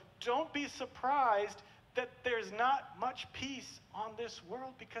 So don't be surprised that there's not much peace on this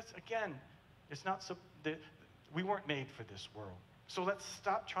world because, again, it's not we weren't made for this world. So let's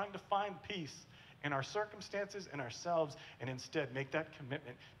stop trying to find peace in our circumstances and ourselves and instead make that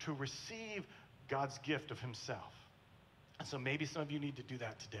commitment to receive God's gift of himself. And so maybe some of you need to do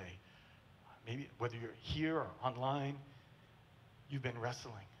that today. Maybe whether you're here or online, you've been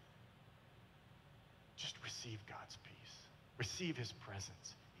wrestling. Just receive God's peace. Receive his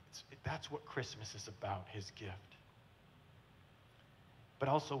presence. That's what Christmas is about, his gift. But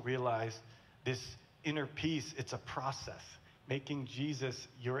also realize this inner peace, it's a process. Making Jesus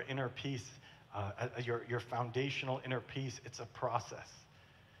your inner peace, your foundational inner peace, it's a process.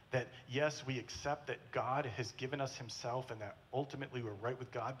 That yes, we accept that God has given us himself and that ultimately we're right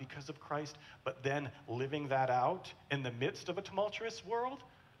with God because of Christ, but then living that out in the midst of a tumultuous world,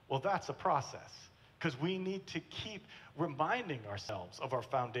 well, that's a process. Because we need to keep reminding ourselves of our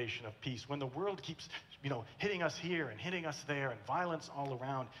foundation of peace. When the world keeps, hitting us here and hitting us there and violence all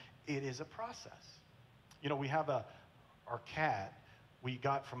around, it is a process. We have our cat we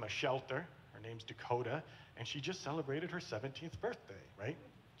got from a shelter. Her name's Dakota, and she just celebrated her 17th birthday, right?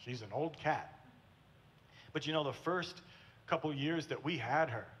 She's an old cat. But the first couple years that we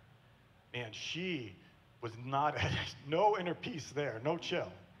had her, man, she was no inner peace there, no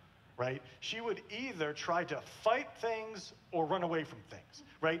chill, right? She would either try to fight things or run away from things,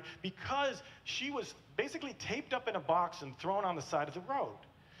 right? Because she was basically taped up in a box and thrown on the side of the road.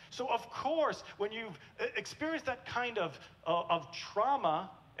 So of course, when you've experienced that kind of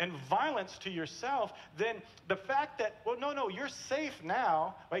trauma and violence to yourself, then the fact that, well, no, you're safe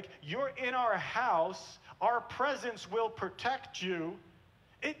now, like you're in our house, our presence will protect you.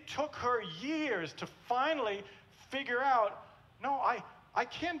 It took her years to finally figure out, no, I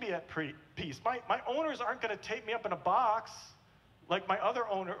can be at peace. My owners aren't going to tape me up in a box like my other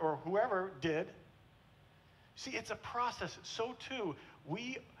owner or whoever did. See, it's a process. So too,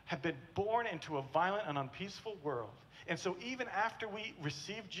 we have been born into a violent and unpeaceful world. And so even after we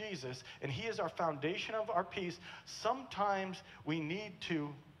receive Jesus, and he is our foundation of our peace, sometimes we need to,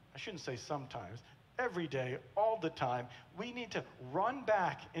 I shouldn't say sometimes, every day, all the time, we need to run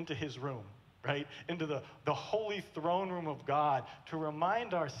back into his room, right? Into the holy throne room of God to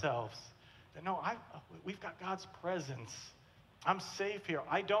remind ourselves that, no, we've got God's presence. I'm safe here.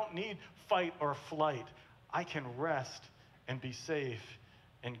 I don't need fight or flight. I can rest and be safe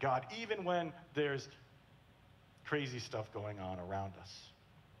in God, even when there's crazy stuff going on around us.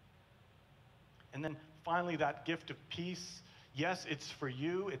 And then finally, that gift of peace, yes, it's for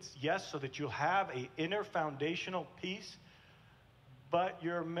you. It's yes, so that you'll have an inner foundational peace, but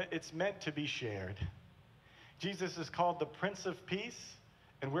it's meant to be shared. Jesus is called the Prince of Peace,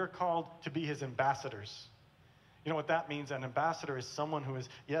 and we're called to be his ambassadors. You know what that means? An ambassador is someone who is,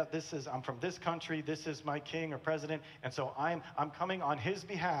 I'm from this country, this is my king or president, and so I'm coming on his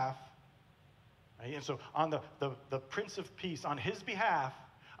behalf. Right? And so on the Prince of Peace, on his behalf,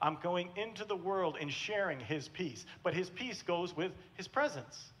 I'm going into the world and sharing his peace. But his peace goes with his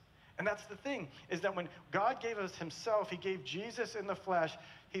presence. And that's the thing, is that when God gave us himself, he gave Jesus in the flesh,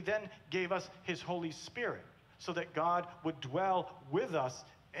 he then gave us his Holy Spirit so that God would dwell with us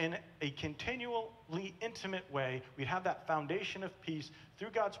in a continually intimate way. We'd have that foundation of peace through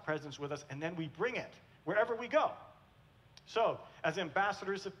God's presence with us, and then we bring it wherever we go. So, as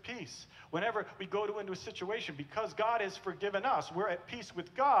ambassadors of peace, whenever we go into a situation, because God has forgiven us, we're at peace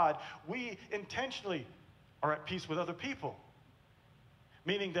with God, we intentionally are at peace with other people.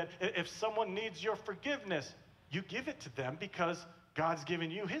 Meaning that if someone needs your forgiveness, you give it to them because God's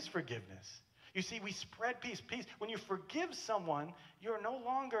given you his forgiveness. You see, we spread peace. Peace. When you forgive someone, you're no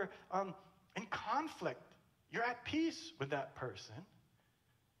longer in conflict. You're at peace with that person.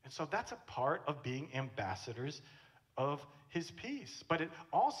 And so that's a part of being ambassadors of his peace. But it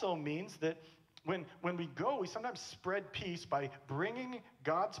also means that when we go, we sometimes spread peace by bringing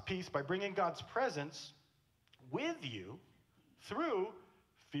God's peace, by bringing God's presence with you through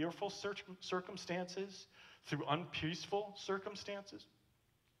fearful circumstances, through unpeaceful circumstances.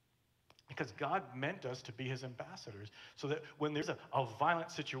 Because God meant us to be his ambassadors so that when there's a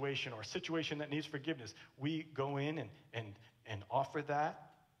violent situation or a situation that needs forgiveness, we go in and offer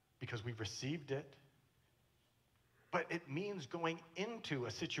that because we've received it. But it means going into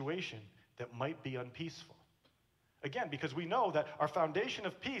a situation that might be unpeaceful. Again, because we know that our foundation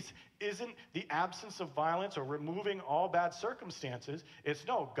of peace isn't the absence of violence or removing all bad circumstances. It's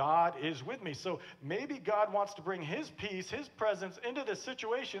no, God is with me. So maybe God wants to bring his peace, his presence into this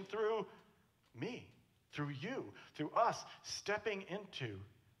situation through me, through you, through us stepping into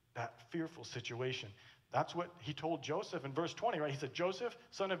that fearful situation. That's what he told Joseph in verse 20, right? He said, Joseph,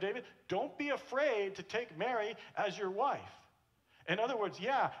 son of David, don't be afraid to take Mary as your wife. In other words,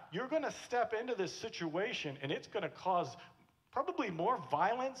 yeah, you're going to step into this situation and it's going to cause probably more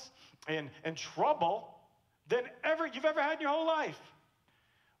violence and trouble than you've ever had in your whole life.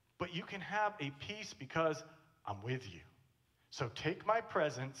 But you can have a peace because I'm with you. So take my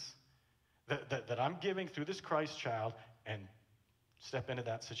presence that I'm giving through this Christ child and step into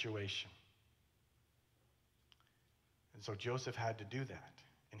that situation. And so Joseph had to do that,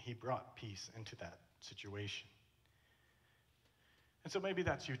 and he brought peace into that situation. And so maybe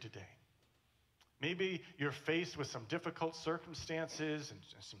that's you today. Maybe you're faced with some difficult circumstances and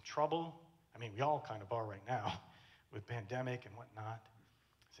some trouble. I mean, we all kind of are right now with pandemic and whatnot.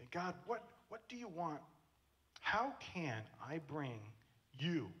 Say, God, what do you want? How can I bring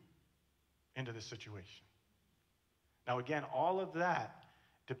you into this situation? Now, again, all of that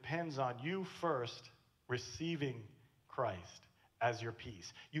depends on you first receiving Christ as your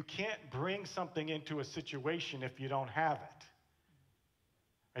peace. You can't bring something into a situation if you don't have it.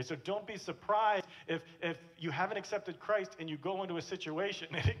 Right, so don't be surprised if you haven't accepted Christ and you go into a situation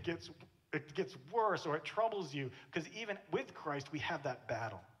and it gets worse or it troubles you, because even with Christ we have that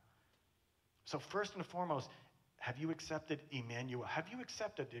battle. So first and foremost, have you accepted Emmanuel? Have you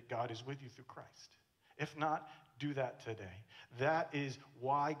accepted that God is with you through Christ? If not, do that today. That is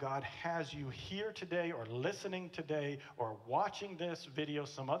why God has you here today or listening today or watching this video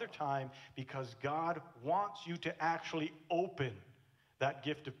some other time, because God wants you to actually open that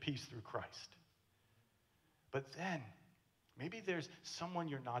gift of peace through Christ. But then, maybe there's someone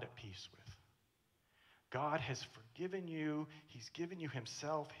you're not at peace with. God has forgiven you. He's given you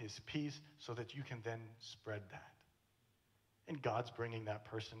himself, his peace, so that you can then spread that. And God's bringing that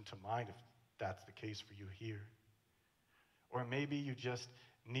person to mind if that's the case for you here. Or maybe you just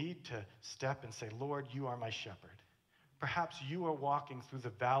need to step and say, Lord, you are my shepherd. Perhaps you are walking through the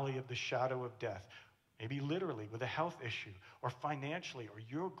valley of the shadow of death. Maybe literally with a health issue or financially, or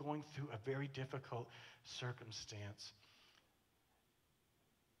you're going through a very difficult circumstance.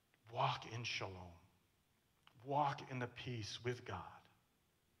 Walk in shalom. Walk in the peace with God.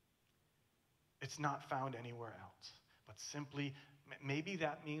 It's not found anywhere else, but simply, maybe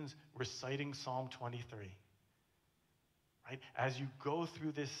that means reciting Psalm 23. Right? As you go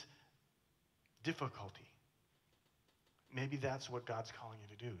through this difficulty, maybe that's what God's calling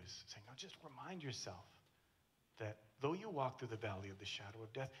you to do, is saying, no, just remind yourself that though you walk through the valley of the shadow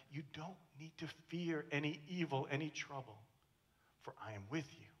of death, you don't need to fear any evil, any trouble, for I am with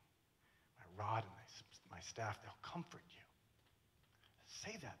you. My rod and my staff, they'll comfort you.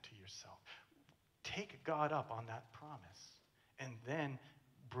 Say that to yourself. Take God up on that promise, and then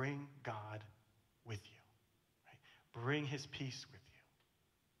bring God with you. Right? Bring his peace with you.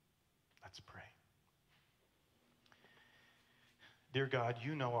 Let's pray. Dear God,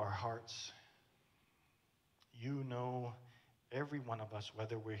 you know our hearts. You know every one of us,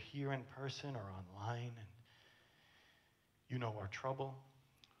 whether we're here in person or online. And you know our trouble.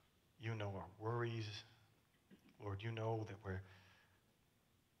 You know our worries. Lord, you know that we're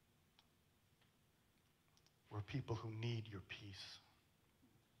people who need your peace.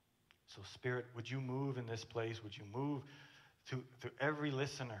 So Spirit, would you move in this place? Would you move through every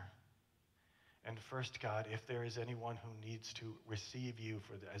listener? And first, God, if there is anyone who needs to receive you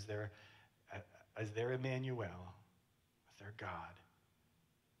as their Emmanuel, as their God,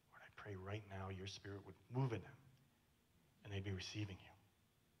 Lord, I pray right now your Spirit would move in them and they'd be receiving you.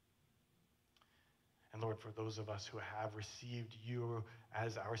 And Lord, for those of us who have received you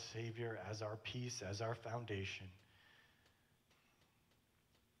as our Savior, as our peace, as our foundation,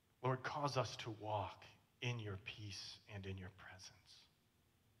 Lord, cause us to walk in your peace and in your presence.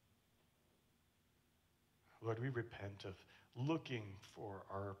 Lord, we repent of looking for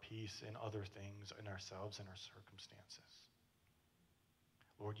our peace in other things, in ourselves and our circumstances.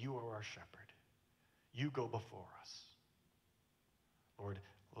 Lord, you are our shepherd. You go before us. Lord,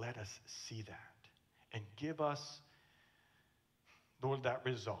 let us see that. And give us, Lord, that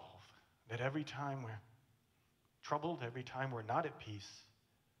resolve that every time we're troubled, every time we're not at peace,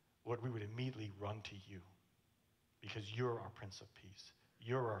 Lord, we would immediately run to you, because you're our Prince of Peace.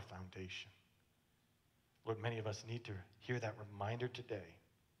 You're our foundation. Lord, many of us need to hear that reminder today.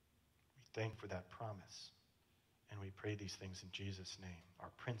 We thank for that promise. And we pray these things in Jesus' name, our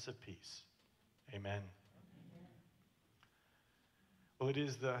Prince of Peace. Amen. Well, it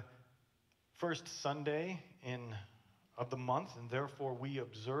is the first Sunday of the month, and therefore we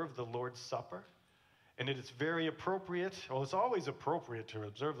observe the Lord's Supper. And it is very appropriate, well, it's always appropriate to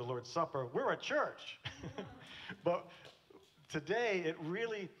observe the Lord's Supper. We're a church. But today it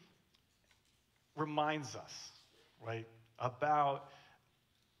really reminds us, right, about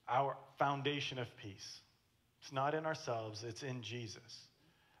our foundation of peace. It's not in ourselves, it's in Jesus.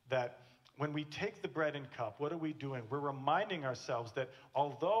 That when we take the bread and cup, what are we doing? We're reminding ourselves that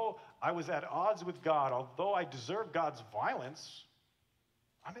although I was at odds with God, although I deserve God's violence,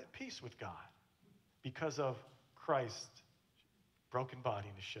 I'm at peace with God because of Christ's broken body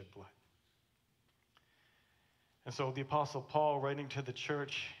and his shed blood. And so the Apostle Paul, writing to the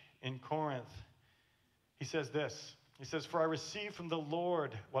church in Corinth, he says this. He says, "For I received from the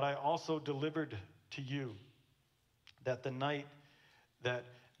Lord what I also delivered to you, that the night that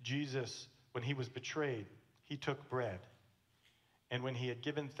Jesus, when he was betrayed, he took bread. And when he had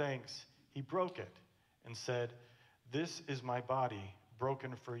given thanks, he broke it and said, 'This is my body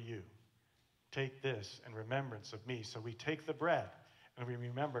broken for you. Take this in remembrance of me.'" So we take the bread and we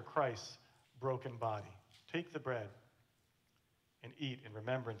remember Christ's broken body. Take the bread and eat in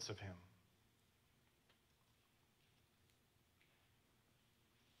remembrance of him.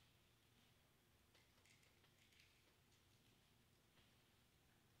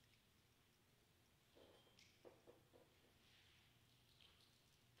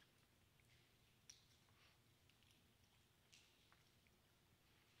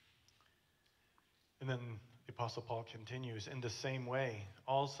 And then the Apostle Paul continues, "In the same way,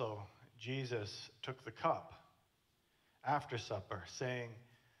 also, Jesus took the cup after supper, saying,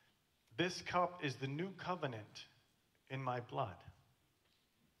 'This cup is the new covenant in my blood.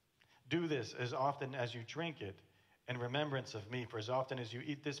 Do this as often as you drink it in remembrance of me. For as often as you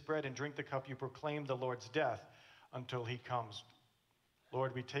eat this bread and drink the cup, you proclaim the Lord's death until he comes.'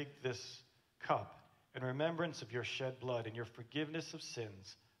 Lord, we take this cup in remembrance of your shed blood and your forgiveness of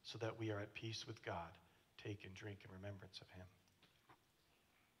sins, so that we are at peace with God. Take and drink in remembrance of him."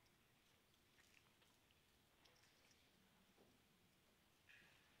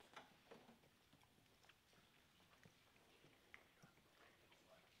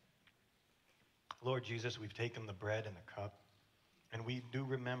 Lord Jesus, we've taken the bread and the cup, and we do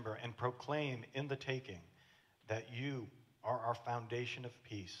remember and proclaim in the taking that you are our foundation of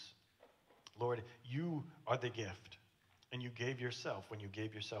peace. Lord, you are the gift, and you gave yourself when you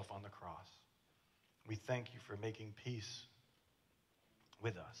gave yourself on the cross. We thank you for making peace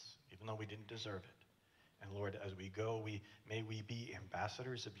with us, even though we didn't deserve it. And Lord, as we go, may we be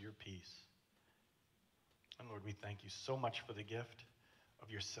ambassadors of your peace. And Lord, we thank you so much for the gift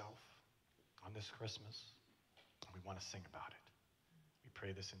of yourself on this Christmas. And we want to sing about it. We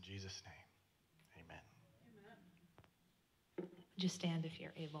pray this in Jesus' name. Amen. Just stand if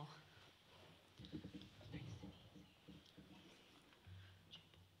you're able.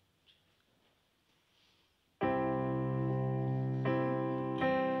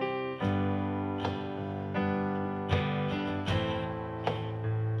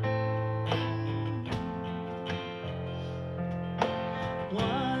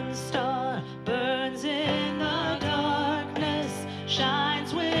 One star burns in the darkness,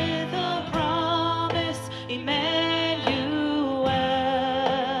 shines with a promise, Emmanuel.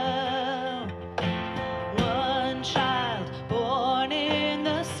 One child born in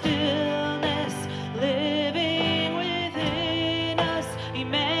the stillness, living within us,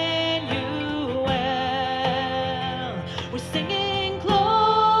 Emmanuel. We're singing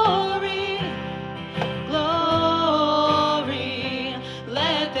glory, glory,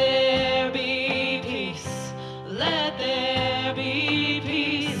 let there be peace, let there be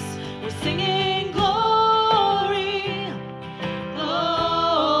peace. We're singing glory,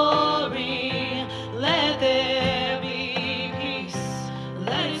 glory, let there be peace,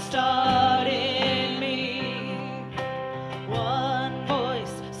 let it start in me. One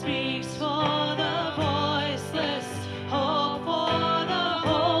voice speaks for the voiceless, hope for the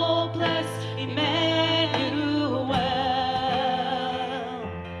hopeless, Emmanuel.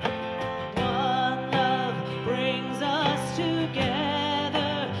 One love brings us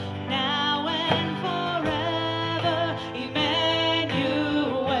together, now and forever,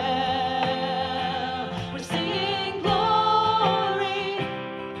 Emmanuel. We're singing glory,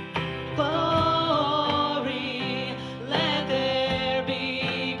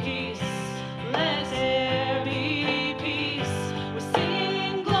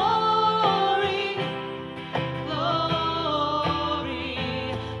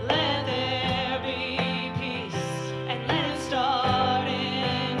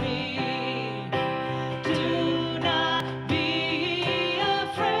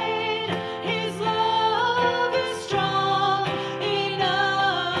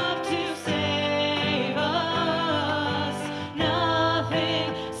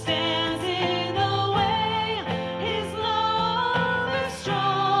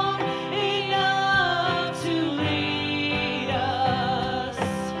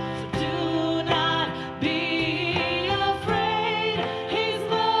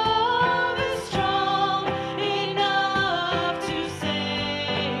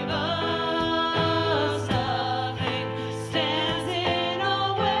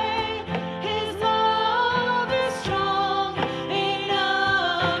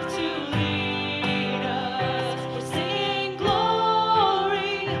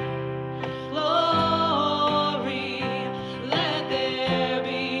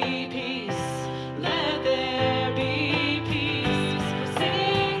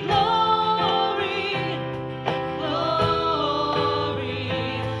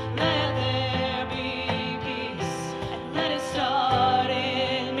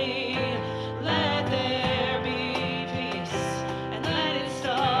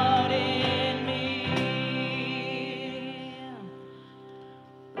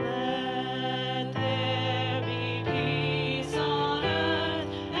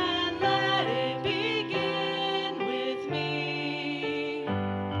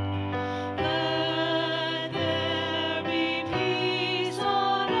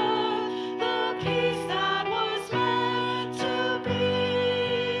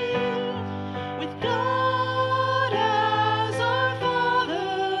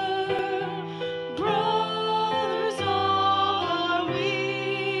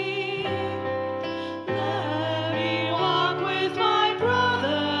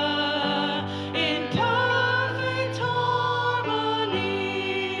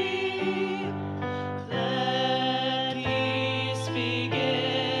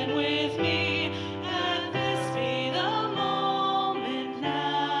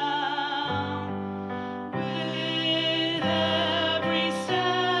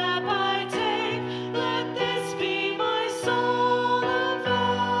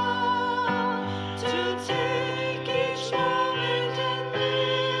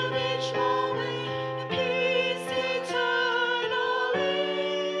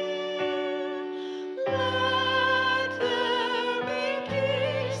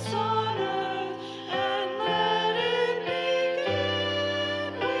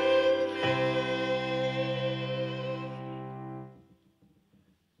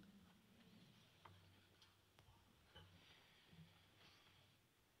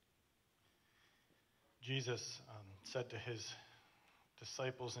 Jesus said to his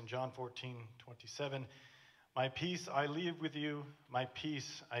disciples in John 14:27, "My peace I leave with you, my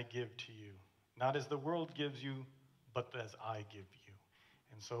peace I give to you. Not as the world gives you, but as I give you."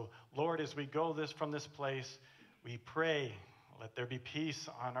 And so, Lord, as we go from this place, we pray, let there be peace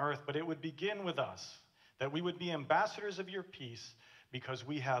on earth, but it would begin with us, that we would be ambassadors of your peace because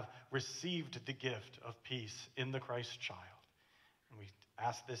we have received the gift of peace in the Christ child. And we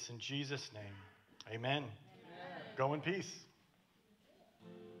ask this in Jesus' name. Amen. Go in peace.